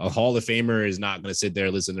now. A Hall of Famer is not going to sit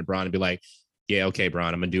there, listen to LeBron and be like, yeah, okay,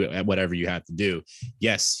 Bron, I'm going to do it, whatever you have to do.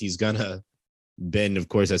 Yes, he's going to bend, of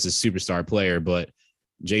course, as a superstar player, but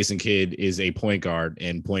Jason Kidd is a point guard,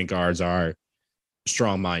 and point guards are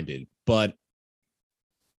strong-minded. But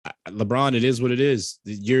LeBron, it is what it is.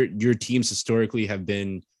 Your teams historically have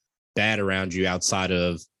been bad around you outside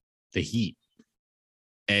of the Heat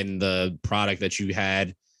and the product that you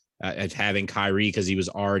had at having Kyrie, because he was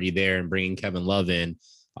already there, and bringing Kevin Love in.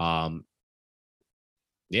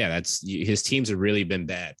 That's his teams have really been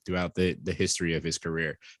bad throughout the history of his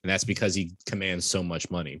career, and that's because he commands so much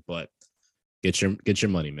money. But get your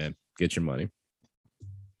money, man. Get your money.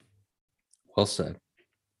 Well said.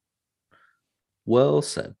 Well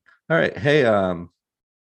said. All right. Hey,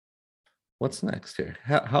 what's next here?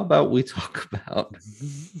 How about we talk about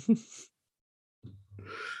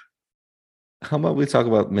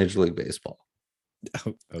Major League Baseball?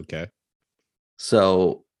 Okay.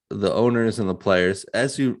 So the owners and the players,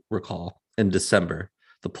 as you recall, in December,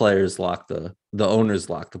 the owners locked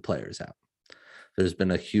the players out. There's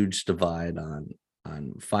been a huge divide on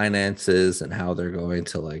finances and how they're going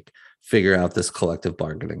to figure out this collective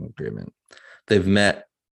bargaining agreement. They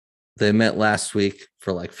met last week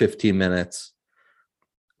for 15 minutes.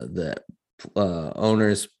 The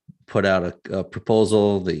owners put out a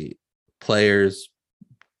proposal. The players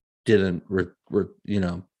didn't rebut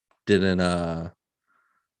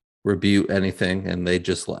anything, and they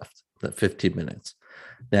just left that 15 minutes.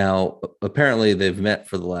 Now, apparently they've met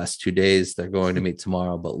for the last 2 days. They're going to meet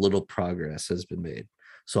tomorrow, but little progress has been made.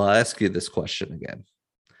 So I'll ask you this question again.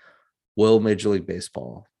 Will Major League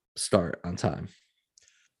Baseball start on time?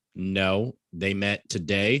 No, they met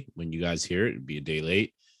today. When you guys hear it, it'd be a day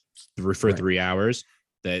late for 3 hours.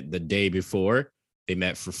 That the day before, they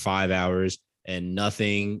met for 5 hours, and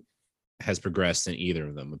nothing has progressed in either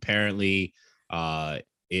of them. Apparently,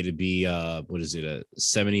 it'd be a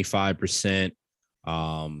 75%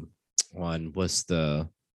 on what's the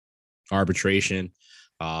arbitration.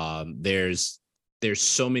 There's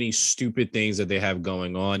so many stupid things that they have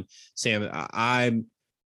going on. Sam,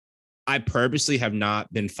 I purposely have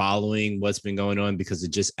not been following what's been going on because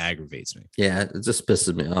it just aggravates me. Yeah, it just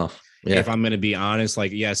pisses me off. Yeah. If I'm going to be honest,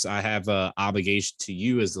 yes, I have an obligation to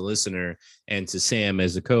you as the listener and to Sam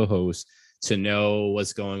as the co-host to know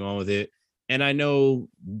what's going on with it. And I know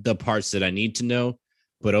the parts that I need to know,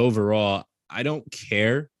 but overall, I don't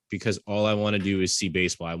care because all I want to do is see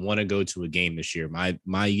baseball. I want to go to a game this year.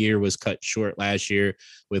 My year was cut short last year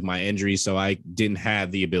with my injury, so I didn't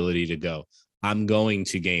have the ability to go. I'm going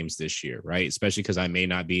to games this year, right? Especially because I may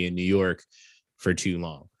not be in New York for too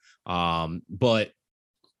long. But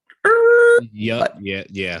yeah,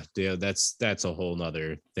 that's a whole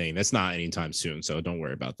nother thing. That's not anytime soon, so don't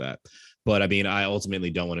worry about that. But I mean, I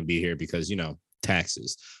ultimately don't want to be here because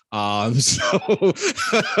taxes. So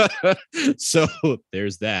so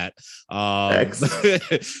there's that.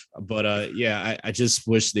 But yeah, I just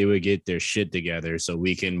wish they would get their shit together so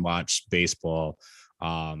we can watch baseball.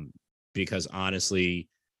 Because honestly,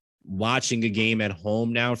 watching a game at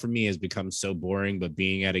home now for me has become so boring, but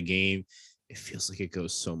being at a game, it feels like it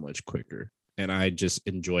goes so much quicker. And I just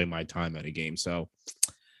enjoy my time at a game. So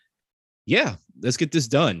yeah, let's get this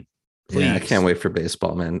done. Please. Yeah, I can't wait for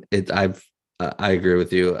baseball, man. I agree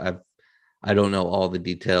with you. I don't know all the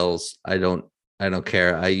details. I don't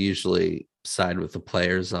care. I usually side with the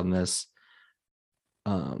players on this.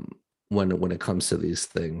 When it comes to these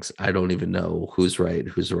things, I don't even know who's right,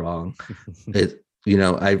 who's wrong.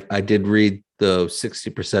 I did read the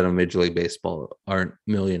 60% of Major League Baseball aren't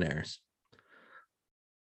millionaires.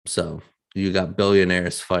 So you got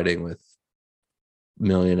billionaires fighting with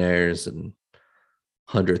millionaires and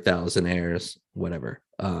 100,000-aires, whatever.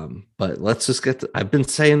 But let's just I've been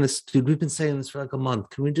saying this, dude. We've been saying this for like a month.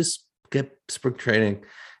 Can we just get spring training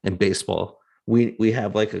and baseball? We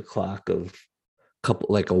have like a clock of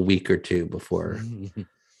a week or two before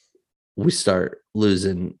we start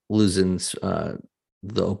losing the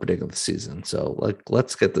opening of the season. So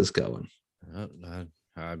let's get this going.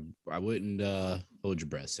 I wouldn't hold your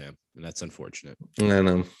breath, Sam, and that's unfortunate. I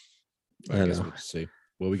know. I guess we'll see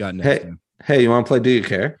what we got next. Hey, you want to play Do You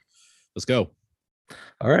Care? Let's go.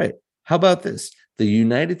 All right. How about this? The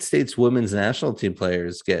United States women's national team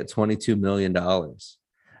players get $22 million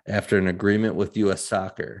after an agreement with U.S.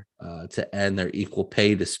 Soccer to end their equal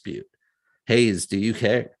pay dispute. Hayes, do you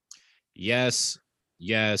care? Yes,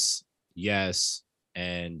 yes, yes,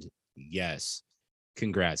 and yes.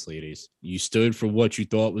 Congrats, ladies. You stood for what you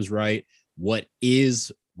thought was right. What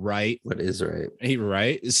is right? What is right?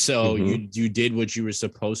 Right. So you did what you were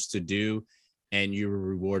supposed to do, and you were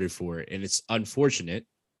rewarded for it. And it's unfortunate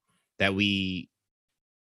that we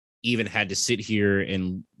even had to sit here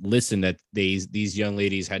and listen that these young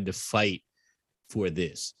ladies had to fight for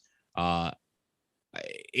this.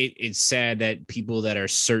 It's sad that people that are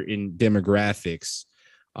certain demographics,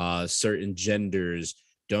 certain genders,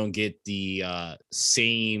 don't get the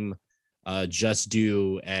same just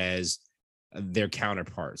due as their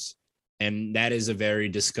counterparts. And that is a very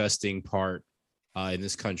disgusting part in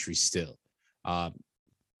this country still.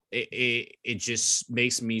 It just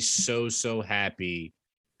makes me so happy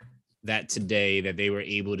that today that they were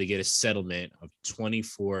able to get a settlement of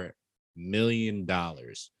 $24 million.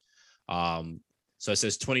 So it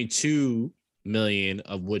says 22 million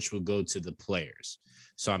of which will go to the players.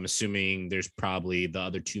 So I'm assuming there's probably the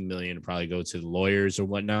other 2 million to probably go to the lawyers or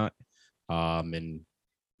whatnot.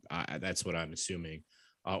 That's what I'm assuming.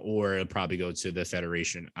 Or it'll probably go to the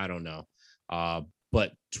federation. I don't know.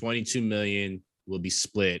 But 22 million will be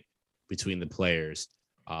split between the players.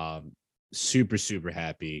 Super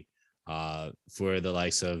happy for the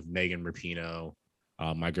likes of Megan Rapinoe,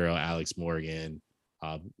 my girl Alex Morgan.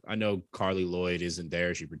 I know Carly Lloyd isn't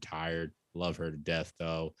there. She retired. Love her to death,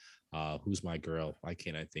 though. Who's my girl? Why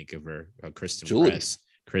can't I think of her? Kristen Press.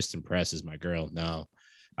 Kristen Press is my girl. No,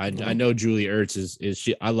 I know Julie Ertz is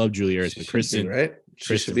she. I love Julie Ertz, but Kristen, right?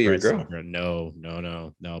 She should be your girl.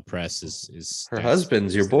 No. Press is her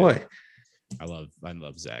husband's your boy. I love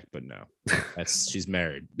Zach, but no, she's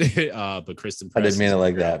married. But Kristen Press, I didn't mean it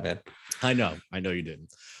like that, man. I know you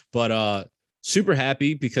didn't, but super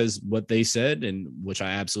happy because what they said, and which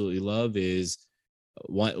I absolutely love, is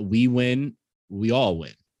what we win, we all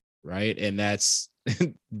win, right? And that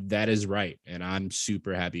is right, and I'm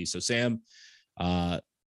super happy. So Sam,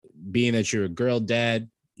 being that you're a girl dad,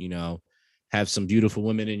 have some beautiful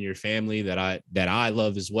women in your family that I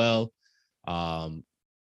love as well.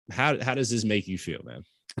 How does this make you feel, man?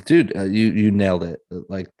 Dude, you nailed it.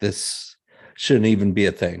 Like, this shouldn't even be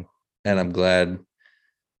a thing, and I'm glad.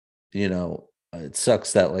 It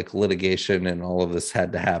sucks that like litigation and all of this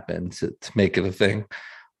had to happen to make it a thing,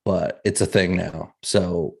 but it's a thing now.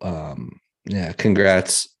 So yeah,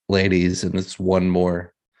 congrats, ladies, and it's one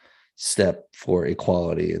more step for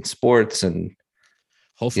equality in sports and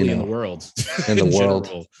hopefully in the world. In the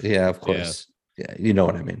world, yeah, of course, yeah, you know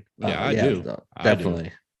what I mean. Yeah, I do.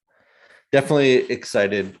 Definitely. definitely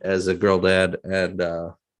excited as a girl dad, and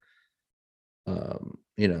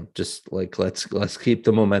just like let's keep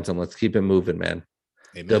the momentum, let's keep it moving, man.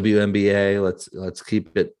 Amen. WNBA, let's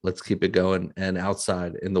keep it going, and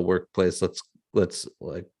outside in the workplace, let's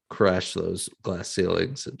like crash those glass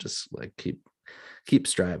ceilings and just like keep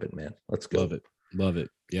striving, man. Let's go. Love it. Love it.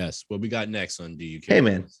 Yes. What we got next on Do You Hey, Care?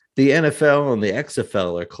 man, the NFL and the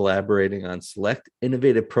XFL are collaborating on select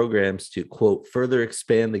innovative programs to, quote, further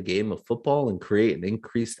expand the game of football and create an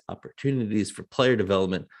increased opportunities for player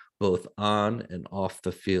development, both on and off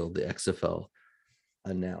the field. The XFL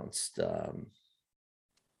announced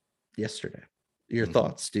yesterday. Your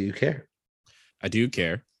thoughts? Do you care? I do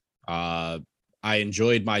care. I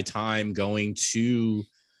enjoyed my time going to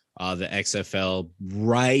the XFL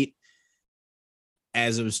right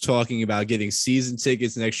as I was talking about getting season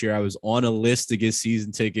tickets next year. I was on a list to get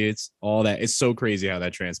season tickets, all that. It's so crazy how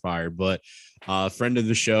that transpired. But friend of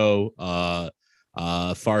the show,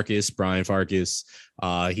 Brian Farkas,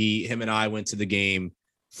 him and I went to the game.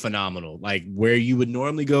 Phenomenal. Like where you would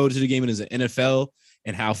normally go to the game as an NFL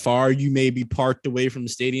and how far you may be parked away from the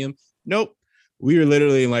stadium. Nope. We were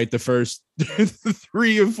literally in like the first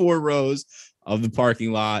 3 or 4 rows of the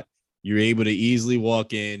parking lot. You're able to easily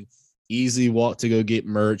walk in, easily walk to go get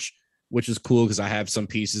merch, which is cool because I have some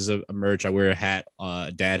pieces of merch. I wear a hat,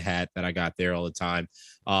 a dad hat that I got there all the time.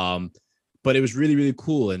 But it was really, really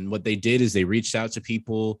cool. And what they did is they reached out to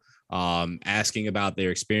people asking about their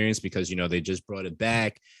experience because, they just brought it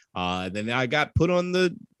back. Then I got put on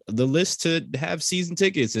the list to have season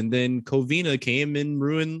tickets, and then Covina came and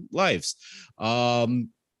ruined lives. But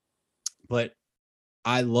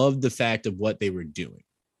I love the fact of what they were doing.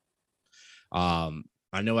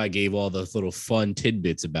 I know I gave all the little fun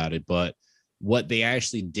tidbits about it, but what they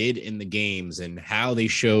actually did in the games and how they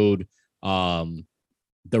showed the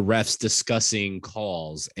refs discussing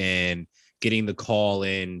calls and getting the call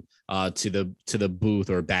in to the booth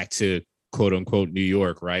or back to quote unquote New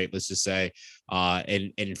York, right? Let's just say,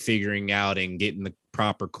 and figuring out and getting the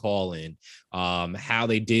proper call in, how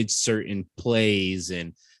they did certain plays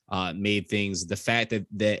and made things. The fact that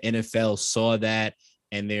the NFL saw that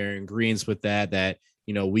and they're in agreement with that,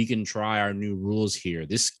 we can try our new rules here.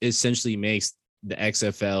 This essentially makes the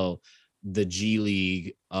XFL the G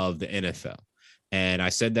League of the NFL. And I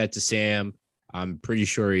said that to Sam. I'm pretty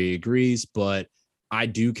sure he agrees, but I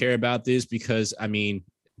do care about this because,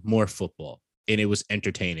 more football, and it was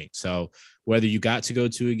entertaining. So whether you got to go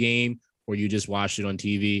to a game or you just watched it on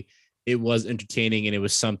TV, it was entertaining, and it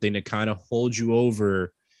was something to kind of hold you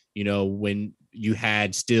over, when you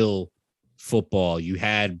had still football, you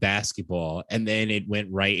had basketball, and then it went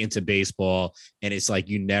right into baseball, and it's like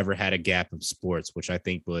you never had a gap of sports, which I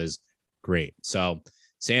think was great. So,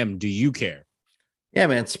 Sam, do you care? Yeah,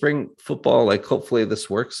 man. Spring football, like hopefully this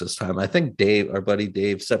works this time. I think Dave, our buddy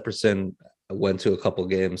Dave Sepperson, went to a couple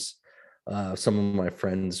games. Some of my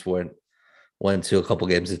friends went to a couple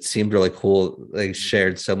games. It seemed really cool. They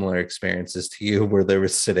shared similar experiences to you where they were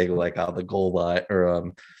sitting like on the goal line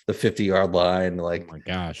or the 50-yard line, like oh my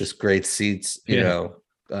gosh, just great seats,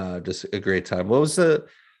 just a great time. What's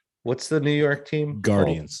the New York team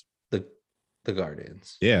Guardians called? The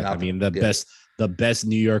Guardians. Yeah, Not the best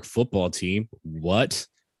New York football team. What?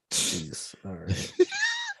 Jeez. All right.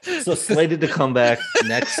 So slated to come back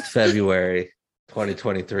next February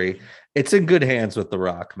 2023. It's in good hands with The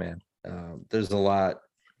Rock, man. There's a lot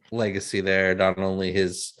legacy there, not only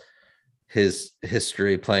his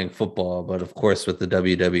history playing football, but of course with the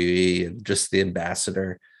WWE and just the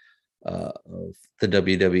ambassador of the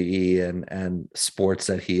WWE and sports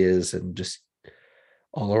that he is, and just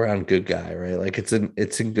all around good guy, right? Like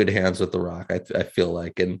it's in good hands with The Rock, I feel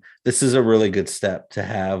like. And this is a really good step to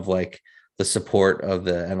have like the support of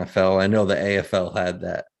the NFL. I know the AFL had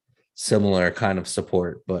that similar kind of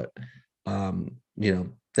support, but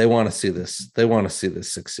they want to see this. They want to see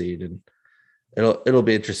this succeed, and it'll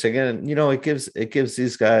be interesting. And it gives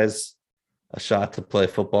these guys a shot to play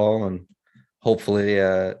football, and hopefully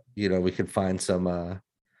we can find some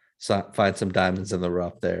diamonds in the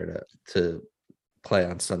rough there to play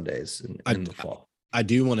on Sundays in the fall. I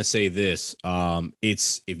do want to say this.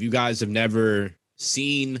 It's if you guys have never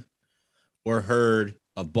seen or heard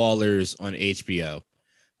of Ballers on HBO,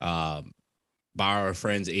 borrow a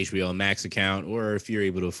friend's HBO Max account, or if you're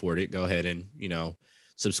able to afford it, go ahead and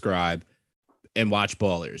subscribe and watch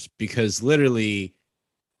Ballers, because literally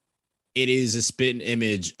it is a spitting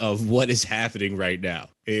image of what is happening right now.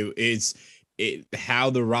 It's how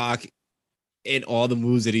The Rock and all the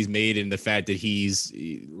moves that he's made, and the fact that he's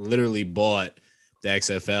literally bought the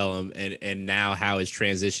XFL and now how it's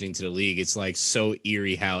transitioning to the league. It's like so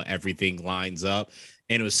eerie how everything lines up.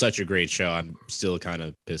 And it was such a great show. I'm still kind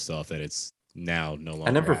of pissed off that it's now no longer.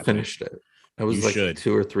 I never happening. finished it. I was You like should.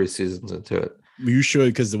 2 or 3 seasons into it. You should,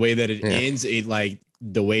 because the way that it Yeah. ends, it like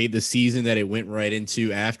the way the season that it went right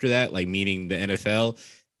into after that, like meaning the NFL,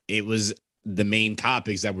 it was the main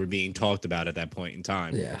topics that were being talked about at that point in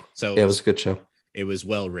time. Yeah. So Yeah, it was a good show. it was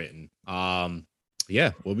well written.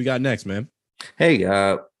 Yeah, what we got next, man? Hey,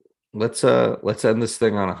 let's end this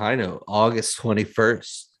thing on a high note. August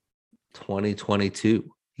 21st, 2022,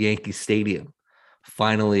 Yankee Stadium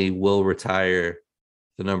finally will retire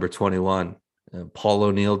the number 21, Paul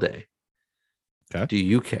O'Neill Day. Okay. Do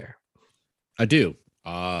you care? I do.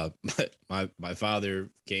 My father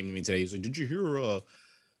came to me today. He's like, "Did you hear?"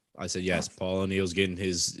 I said, "Yes." Paul O'Neill's getting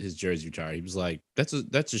his jersey retired. He was like, "That's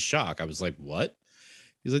a shock." I was like, "What?"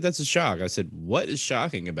 He's like, "That's a shock." I said, "What is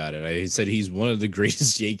shocking about it?" I said, "He's one of the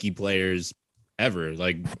greatest Yankee players ever.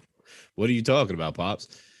 Like, what are you talking about, Pops?"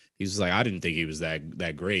 He's like, "I didn't think he was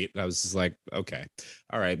that great." And I was just like, "Okay,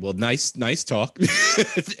 all right. Well, nice talk,"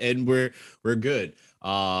 and we're good.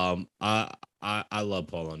 I love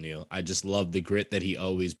Paul O'Neill. I just love the grit that he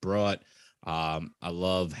always brought. I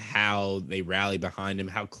love how they rally behind him,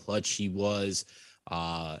 how clutch he was.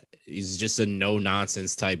 He's just a no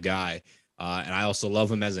nonsense type guy. And I also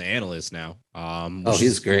love him as an analyst now.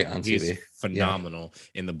 He's great on he's TV. phenomenal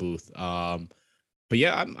in the booth. But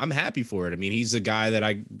yeah, I'm happy for it. I mean, he's a guy that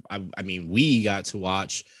I mean, we got to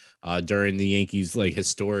watch during the Yankees like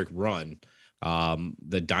historic run,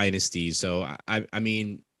 the dynasty. So I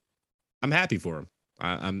mean, I'm happy for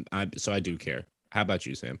him. So I do care. How about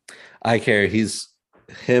you, Sam? I care.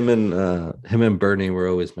 Him and Bernie were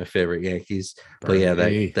always my favorite Yankees.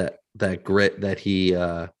 Bernie. But yeah, that grit that he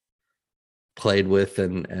played with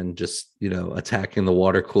and just, attacking the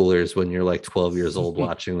water coolers when you're like 12 years old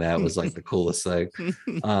watching that was like the coolest thing.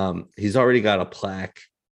 He's already got a plaque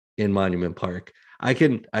in Monument Park. I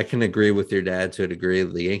can agree with your dad to a degree.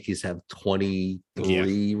 The Yankees have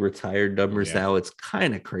 23 retired numbers now. It's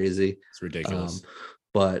kind of crazy. It's ridiculous.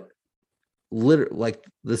 But literally, like,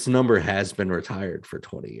 this number has been retired for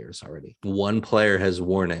 20 years already. One player has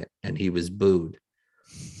worn it, and he was booed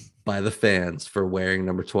by the fans for wearing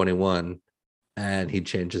number 21, and he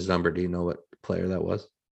changed his number. Do you know what player that was?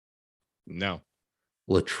 No.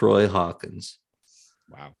 LaTroy Hawkins.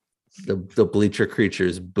 Wow. The bleacher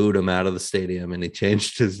creatures booed him out of the stadium, and he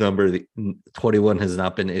changed his number. The 21 has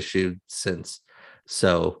not been issued since.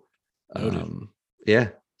 So, yeah.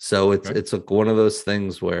 So it's like one of those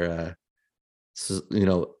things where,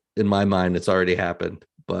 in my mind, it's already happened.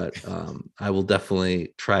 But I will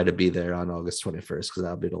definitely try to be there on August 21st because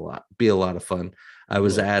that'll be a lot of fun. I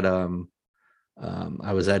was at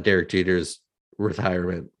Derek Jeter's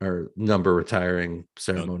retirement or number retiring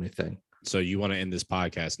ceremony thing. So you want to end this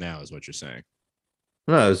podcast now, is what you're saying?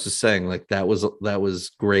 No, I was just saying, like, that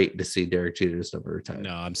was great to see Derek Jeter's number retired.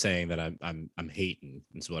 No, I'm saying that I'm hating.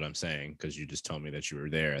 Is what I'm saying, because you just told me that you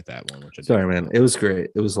were there at that one. Which sorry, man, it was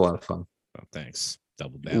great. It was a lot of fun. Oh, thanks.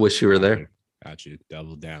 Double down. Wish you were there. Got you.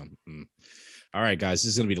 Double down. All right, guys,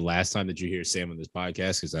 this is going to be the last time that you hear Sam on this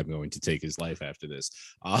podcast because I'm going to take his life after this.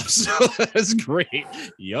 So that's great.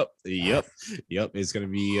 Yep. It's going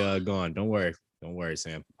to be gone. Don't worry,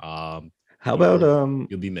 Sam. How about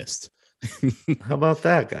you'll be missed. How about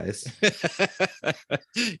that, guys?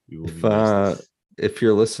 You will be missed. If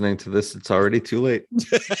you're listening to this, it's already too late.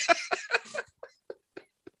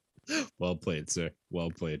 Well played, sir.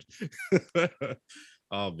 Well played.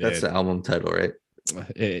 Oh man, that's the album title, right?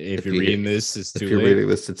 If you're reading this, it's too late. If you're reading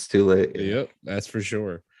this, it's too late. Yeah. Yep, that's for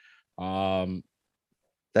sure.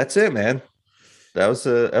 That's it, man. That was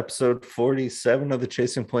episode 47 of the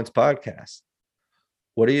Chasing Points podcast.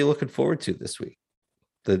 What are you looking forward to this week?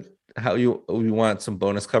 We want some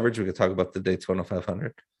bonus coverage? We could talk about the Daytona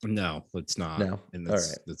 500. No, let's not. No. And all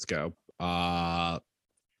right, let's go.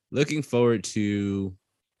 Looking forward to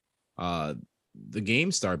the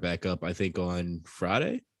games start back up, I think, on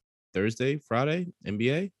Friday,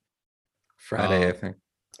 NBA. Friday, I think.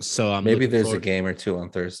 So maybe there's a game or two on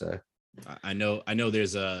Thursday. I know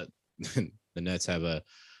there's the Nets have a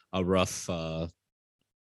rough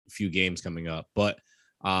few games coming up, but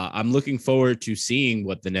I'm looking forward to seeing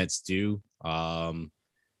what the Nets do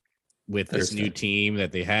with this new team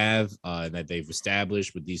that they have that they've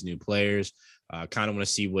established with these new players. Kind of want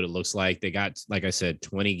to see what it looks like. They got, like I said,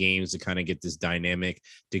 20 games to kind of get this dynamic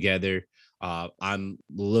together. I'm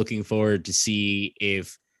looking forward to see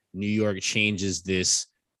if New York changes this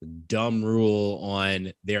dumb rule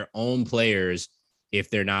on their own players. If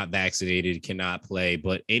they're not vaccinated, cannot play,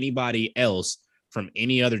 but anybody else from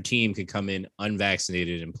any other team can come in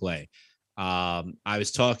unvaccinated and play. I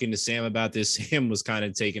was talking to Sam about this. Sam was kind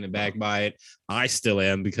of taken aback by it. I still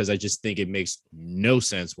am, because I just think it makes no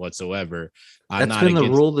sense whatsoever. I'm That's not been the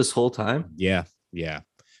against. rule this whole time. Yeah, yeah.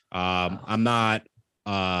 I'm not.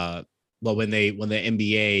 Well, when the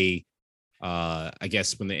NBA, I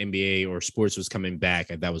guess when the NBA or sports was coming back,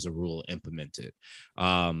 that was a rule implemented.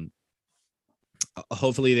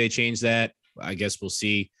 Hopefully they change that. I guess we'll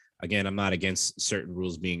see. Again, I'm not against certain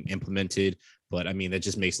rules being implemented, but I mean, that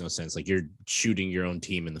just makes no sense. Like, you're shooting your own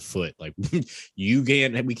team in the foot. Like,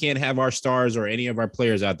 we can't have our stars or any of our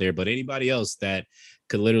players out there, but anybody else that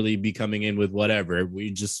could literally be coming in with whatever,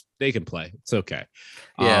 they can play. It's okay.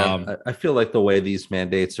 Yeah, I feel like the way these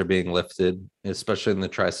mandates are being lifted, especially in the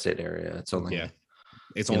tri-state area, it's only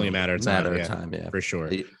a matter of time. Yeah, for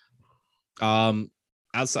sure.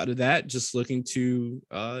 Outside of that, just looking to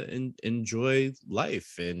enjoy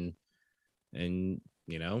life, and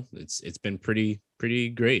it's been pretty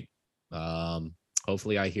great.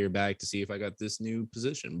 Hopefully I hear back to see if I got this new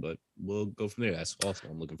position, but we'll go from there. That's also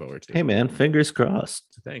I'm looking forward to. Hey man, fingers crossed.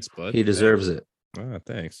 Thanks, bud. He deserves it.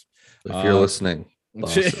 Thanks. If you're listening,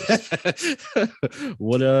 bosses.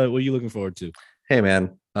 What are you looking forward to? Hey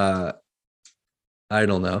man, I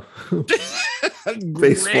don't know.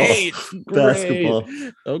 Baseball, basketball,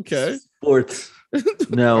 okay, sports.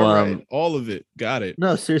 No, right. All of it. Got it.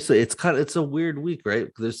 No, seriously, it's a weird week, right?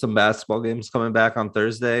 There's some basketball games coming back on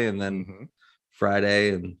Thursday, and then Friday,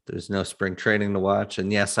 and there's no spring training to watch.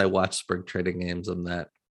 And yes, I watch spring training games. I'm that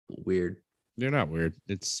weird. You're not weird.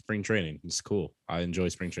 It's spring training. It's cool. I enjoy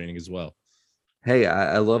spring training as well. Hey,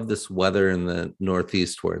 I love this weather in the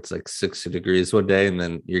Northeast where it's like 60 degrees one day, and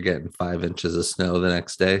then you're getting 5 inches of snow the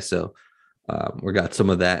next day. So we got some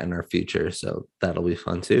of that in our future, so that'll be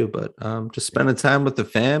fun too. But just spending time with the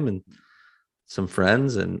fam and some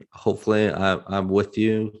friends, and hopefully I'm with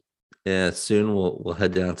you soon. We'll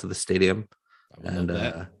head down to the stadium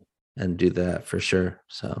and do that for sure.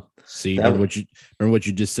 So see, remember what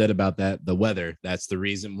you just said about that, the weather. That's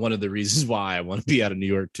one of the reasons why I want to be out of New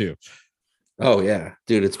York too. Oh yeah,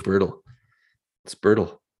 dude, it's brutal.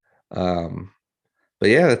 But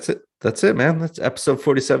yeah, that's it, man. That's episode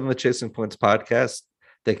 47 of the Chasing Points podcast.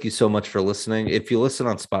 Thank you so much for listening. If you listen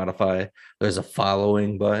on Spotify, there's a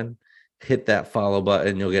following button. Hit that follow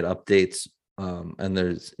button. You'll get updates. And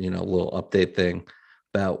there's, a little update thing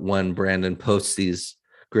about when Brandon posts these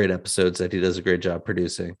great episodes that he does a great job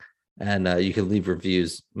producing. And you can leave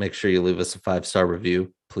reviews. Make sure you leave us a 5-star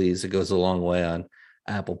review, please. It goes a long way on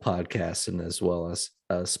Apple Podcasts and as well as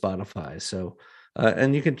Spotify. So,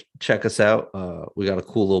 and you can check us out. We got a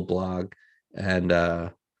cool little blog, and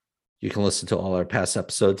you can listen to all our past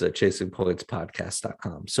episodes at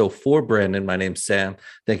chasingpointspodcast.com. So for Brandon, my name's Sam.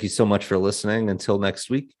 Thank you so much for listening. Until next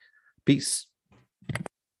week, peace.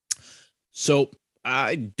 So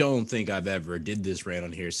I don't think I've ever did this rant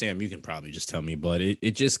on here. Sam, you can probably just tell me, but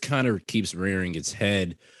it just kind of keeps rearing its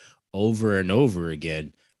head over and over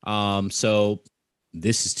again. So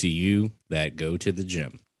this is to you that go to the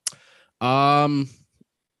gym.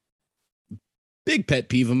 Big pet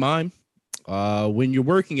peeve of mine. When you're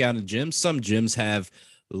working out in the gym, some gyms have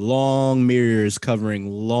long mirrors covering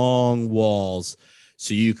long walls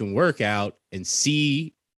so you can work out and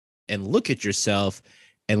see and look at yourself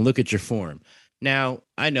and look at your form. Now,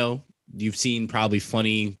 I know you've seen probably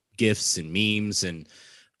funny GIFs and memes and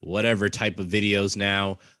whatever type of videos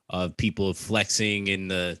now of people flexing in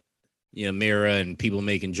the mirror and people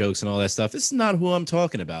making jokes and all that stuff. This is not who I'm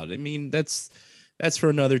talking about. I mean, that's for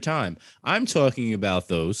another time. I'm talking about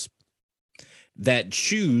those that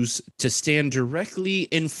choose to stand directly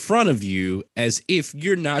in front of you as if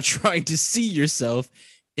you're not trying to see yourself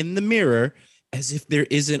in the mirror, as if there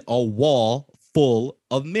isn't a wall full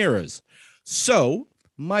of mirrors. So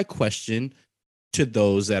my question to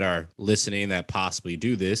those that are listening that possibly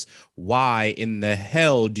do this, why in the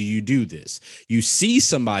hell do you do this? You see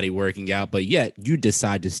somebody working out, but yet you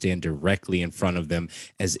decide to stand directly in front of them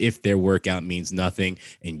as if their workout means nothing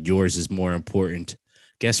and yours is more important.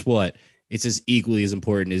 Guess what? It's as equally as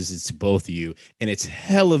important as it's to both of you. And it's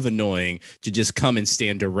hell of annoying to just come and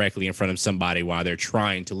stand directly in front of somebody while they're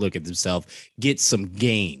trying to look at themselves, get some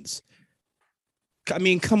gains. I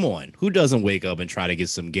mean, come on. Who doesn't wake up and try to get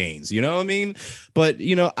some gains? You know what I mean? But,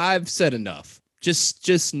 I've said enough.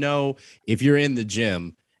 Just know, if you're in the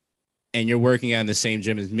gym and you're working out in the same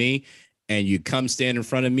gym as me and you come stand in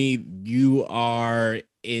front of me, you are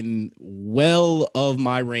in well of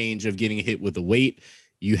my range of getting hit with a weight.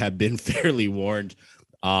 You have been fairly warned.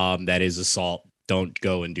 That is assault. Don't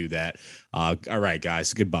go and do that. All right,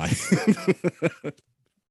 guys. Goodbye.